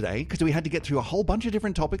long one today, because we had to get through a whole bunch of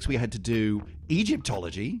different topics. We had to do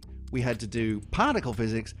Egyptology, we had to do particle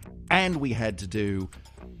physics, and we had to do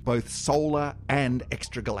both solar and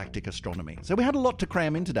extragalactic astronomy. So we had a lot to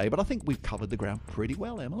cram in today, but I think we've covered the ground pretty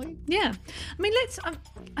well, Emily. Yeah. I mean, let's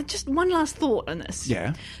just one last thought on this.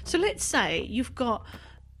 Yeah. So let's say you've got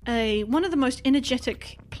one of the most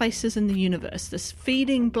energetic places in the universe, this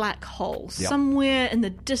feeding black hole, somewhere in the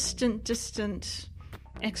distant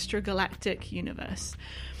extragalactic universe,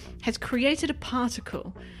 has created a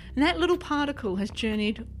particle. And that little particle has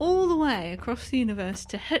journeyed all the way across the universe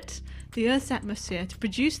to hit the Earth's atmosphere to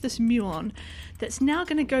produce this muon that's now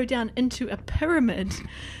going to go down into a pyramid.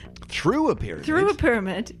 Through a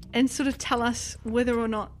pyramid, and sort of tell us whether or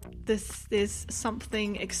not there's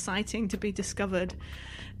something exciting to be discovered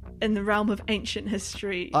in the realm of ancient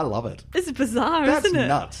history. I love it. It's bizarre, isn't it? That's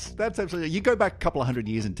nuts. That's absolutely... You go back a couple of 100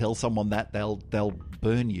 years and tell someone that, they'll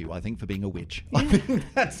burn you, I think, for being a witch. Yeah. I think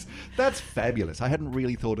that's fabulous. I hadn't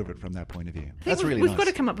really thought of it from that point of view. That's really nice. We've got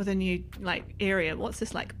to come up with a new area. What's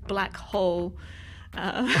this, black hole...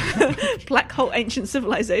 black hole ancient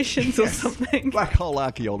civilizations or something. Black hole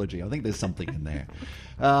archaeology. I think there's something in there.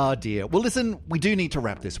 Oh dear. Well, listen, we do need to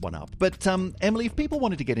wrap this one up. But Emily, if people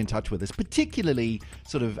wanted to get in touch with us, particularly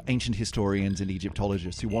sort of ancient historians and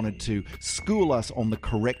Egyptologists who wanted to school us on the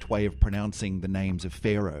correct way of pronouncing the names of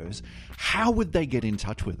pharaohs, how would they get in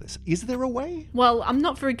touch with us? Is there a way? Well, I'm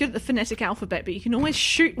not very good at the phonetic alphabet, but you can always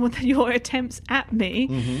shoot with your attempts at me.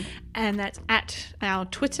 Mm-hmm. And that's at our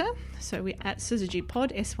Twitter. So we're at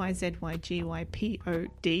SyzygyPod,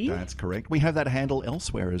 SYZYGYPOD. That's correct. We have that handle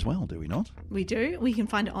elsewhere as well, do we not? We do. We can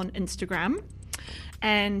find it on Instagram.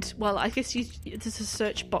 And, well, I guess there's a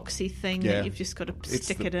search boxy thing that you've just got to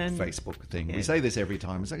stick it in. Facebook thing. Yeah. We say this every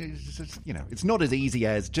time. It's not as easy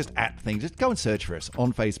as just at things. Just go and search for us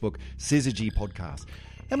on Facebook, Syzygy Podcast.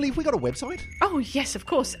 Emily, have we got a website? Oh, yes, of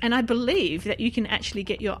course. And I believe that you can actually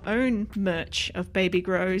get your own merch of baby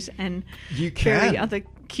grows and very other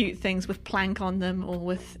cute things with Planck on them or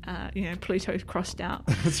with Pluto crossed out.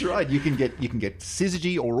 That's right. You can get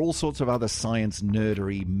Syzygy or all sorts of other science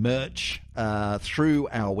nerdery merch through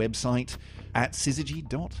our website at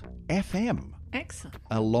syzygy.fm. Excellent.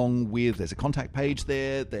 Along with, there's a contact page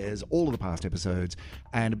there, there's all of the past episodes,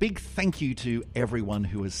 and a big thank you to everyone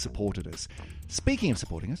who has supported us. Speaking of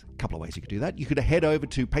supporting us, a couple of ways you could do that. You could head over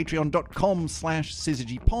to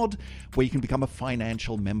patreon.com/syzygypod, where you can become a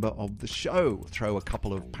financial member of the show. Throw a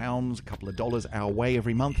couple of pounds, a couple of dollars our way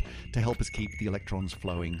every month to help us keep the electrons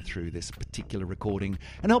flowing through this particular recording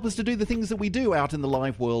and help us to do the things that we do out in the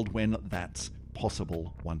live world when that's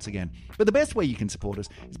possible once again. But the best way you can support us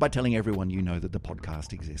is by telling everyone you know that the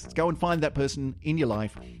podcast exists. Go and find that person in your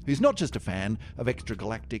life who's not just a fan of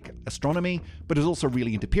extragalactic astronomy, but is also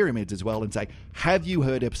really into pyramids as well, and say, have you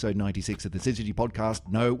heard episode 96 of the Syzygy podcast?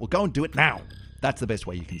 No? Well, go and do it now. That's the best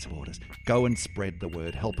way you can support us. Go and spread the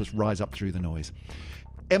word. Help us rise up through the noise.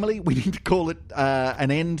 Emily, we need to call it an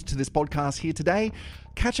end to this podcast here today.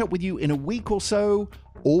 Catch up with you in a week or so,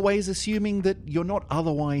 always assuming that you're not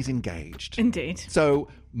otherwise engaged. Indeed. So,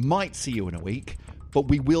 might see you in a week, but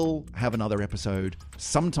we will have another episode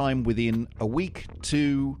sometime within a week,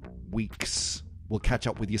 2 weeks. We'll catch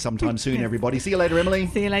up with you sometime soon, everybody. See you later, Emily.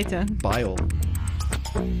 See you later. Bye all.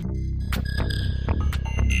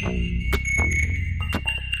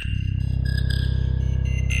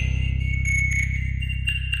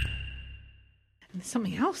 There's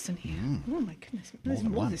something else in here. Oh my goodness. There's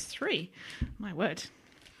more. There's 3. My word.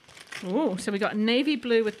 Oh, so we got navy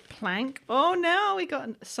blue with plank. Oh no, we got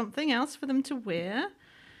something else for them to wear.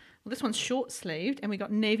 Well, this one's short sleeved, and we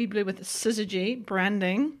got navy blue with Syzygy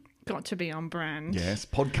branding. Got to be on brand. Yes,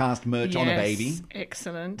 podcast merch on a baby.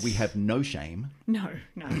 Excellent. We have no shame. No.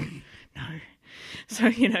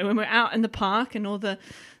 So, when we're out in the park and all the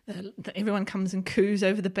everyone comes and coos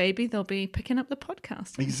over the baby, they'll be picking up the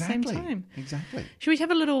podcast at the same time. Exactly. Should we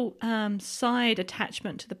have a little side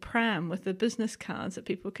attachment to the pram with the business cards that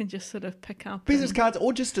people can just sort of pick up? Business cards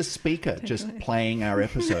or just a speaker just playing our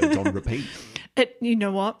episodes on repeat. You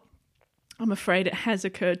know what? I'm afraid it has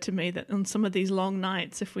occurred to me that on some of these long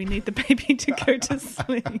nights, if we need the baby to go to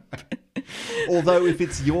sleep. Although if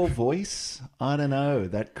it's your voice, I don't know,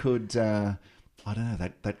 that could...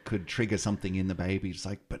 that could trigger something in the baby. It's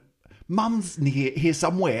like, but Mum's here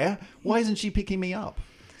somewhere. Why isn't she picking me up?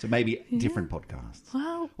 So maybe different podcasts.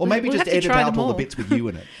 Well, or maybe we'll just edit out all the bits with you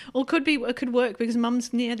in it. Or it could work because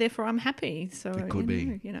Mum's near, therefore I'm happy. So it could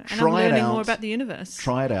be. And I'm learning more about the universe.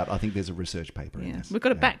 Try it out. I think there's a research paper in this. We've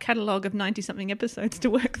got a back catalogue of 90-something episodes to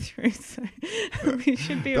work through, so we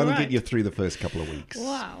should be all right. That'll get you through the first couple of weeks.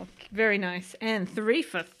 Wow. Very nice. And 3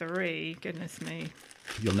 for 3. Goodness me.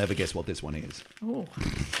 You'll never guess what this one is. Oh.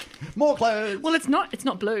 More clothes. Well, it's not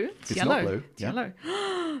blue. It's yellow. Not blue. It's yellow.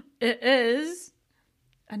 It is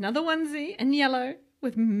another onesie in yellow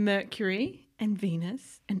with Mercury and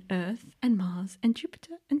Venus and Earth and Mars and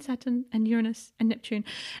Jupiter and Saturn and Uranus and Neptune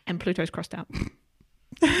and Pluto's crossed out.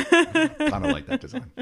 Kind of like that design.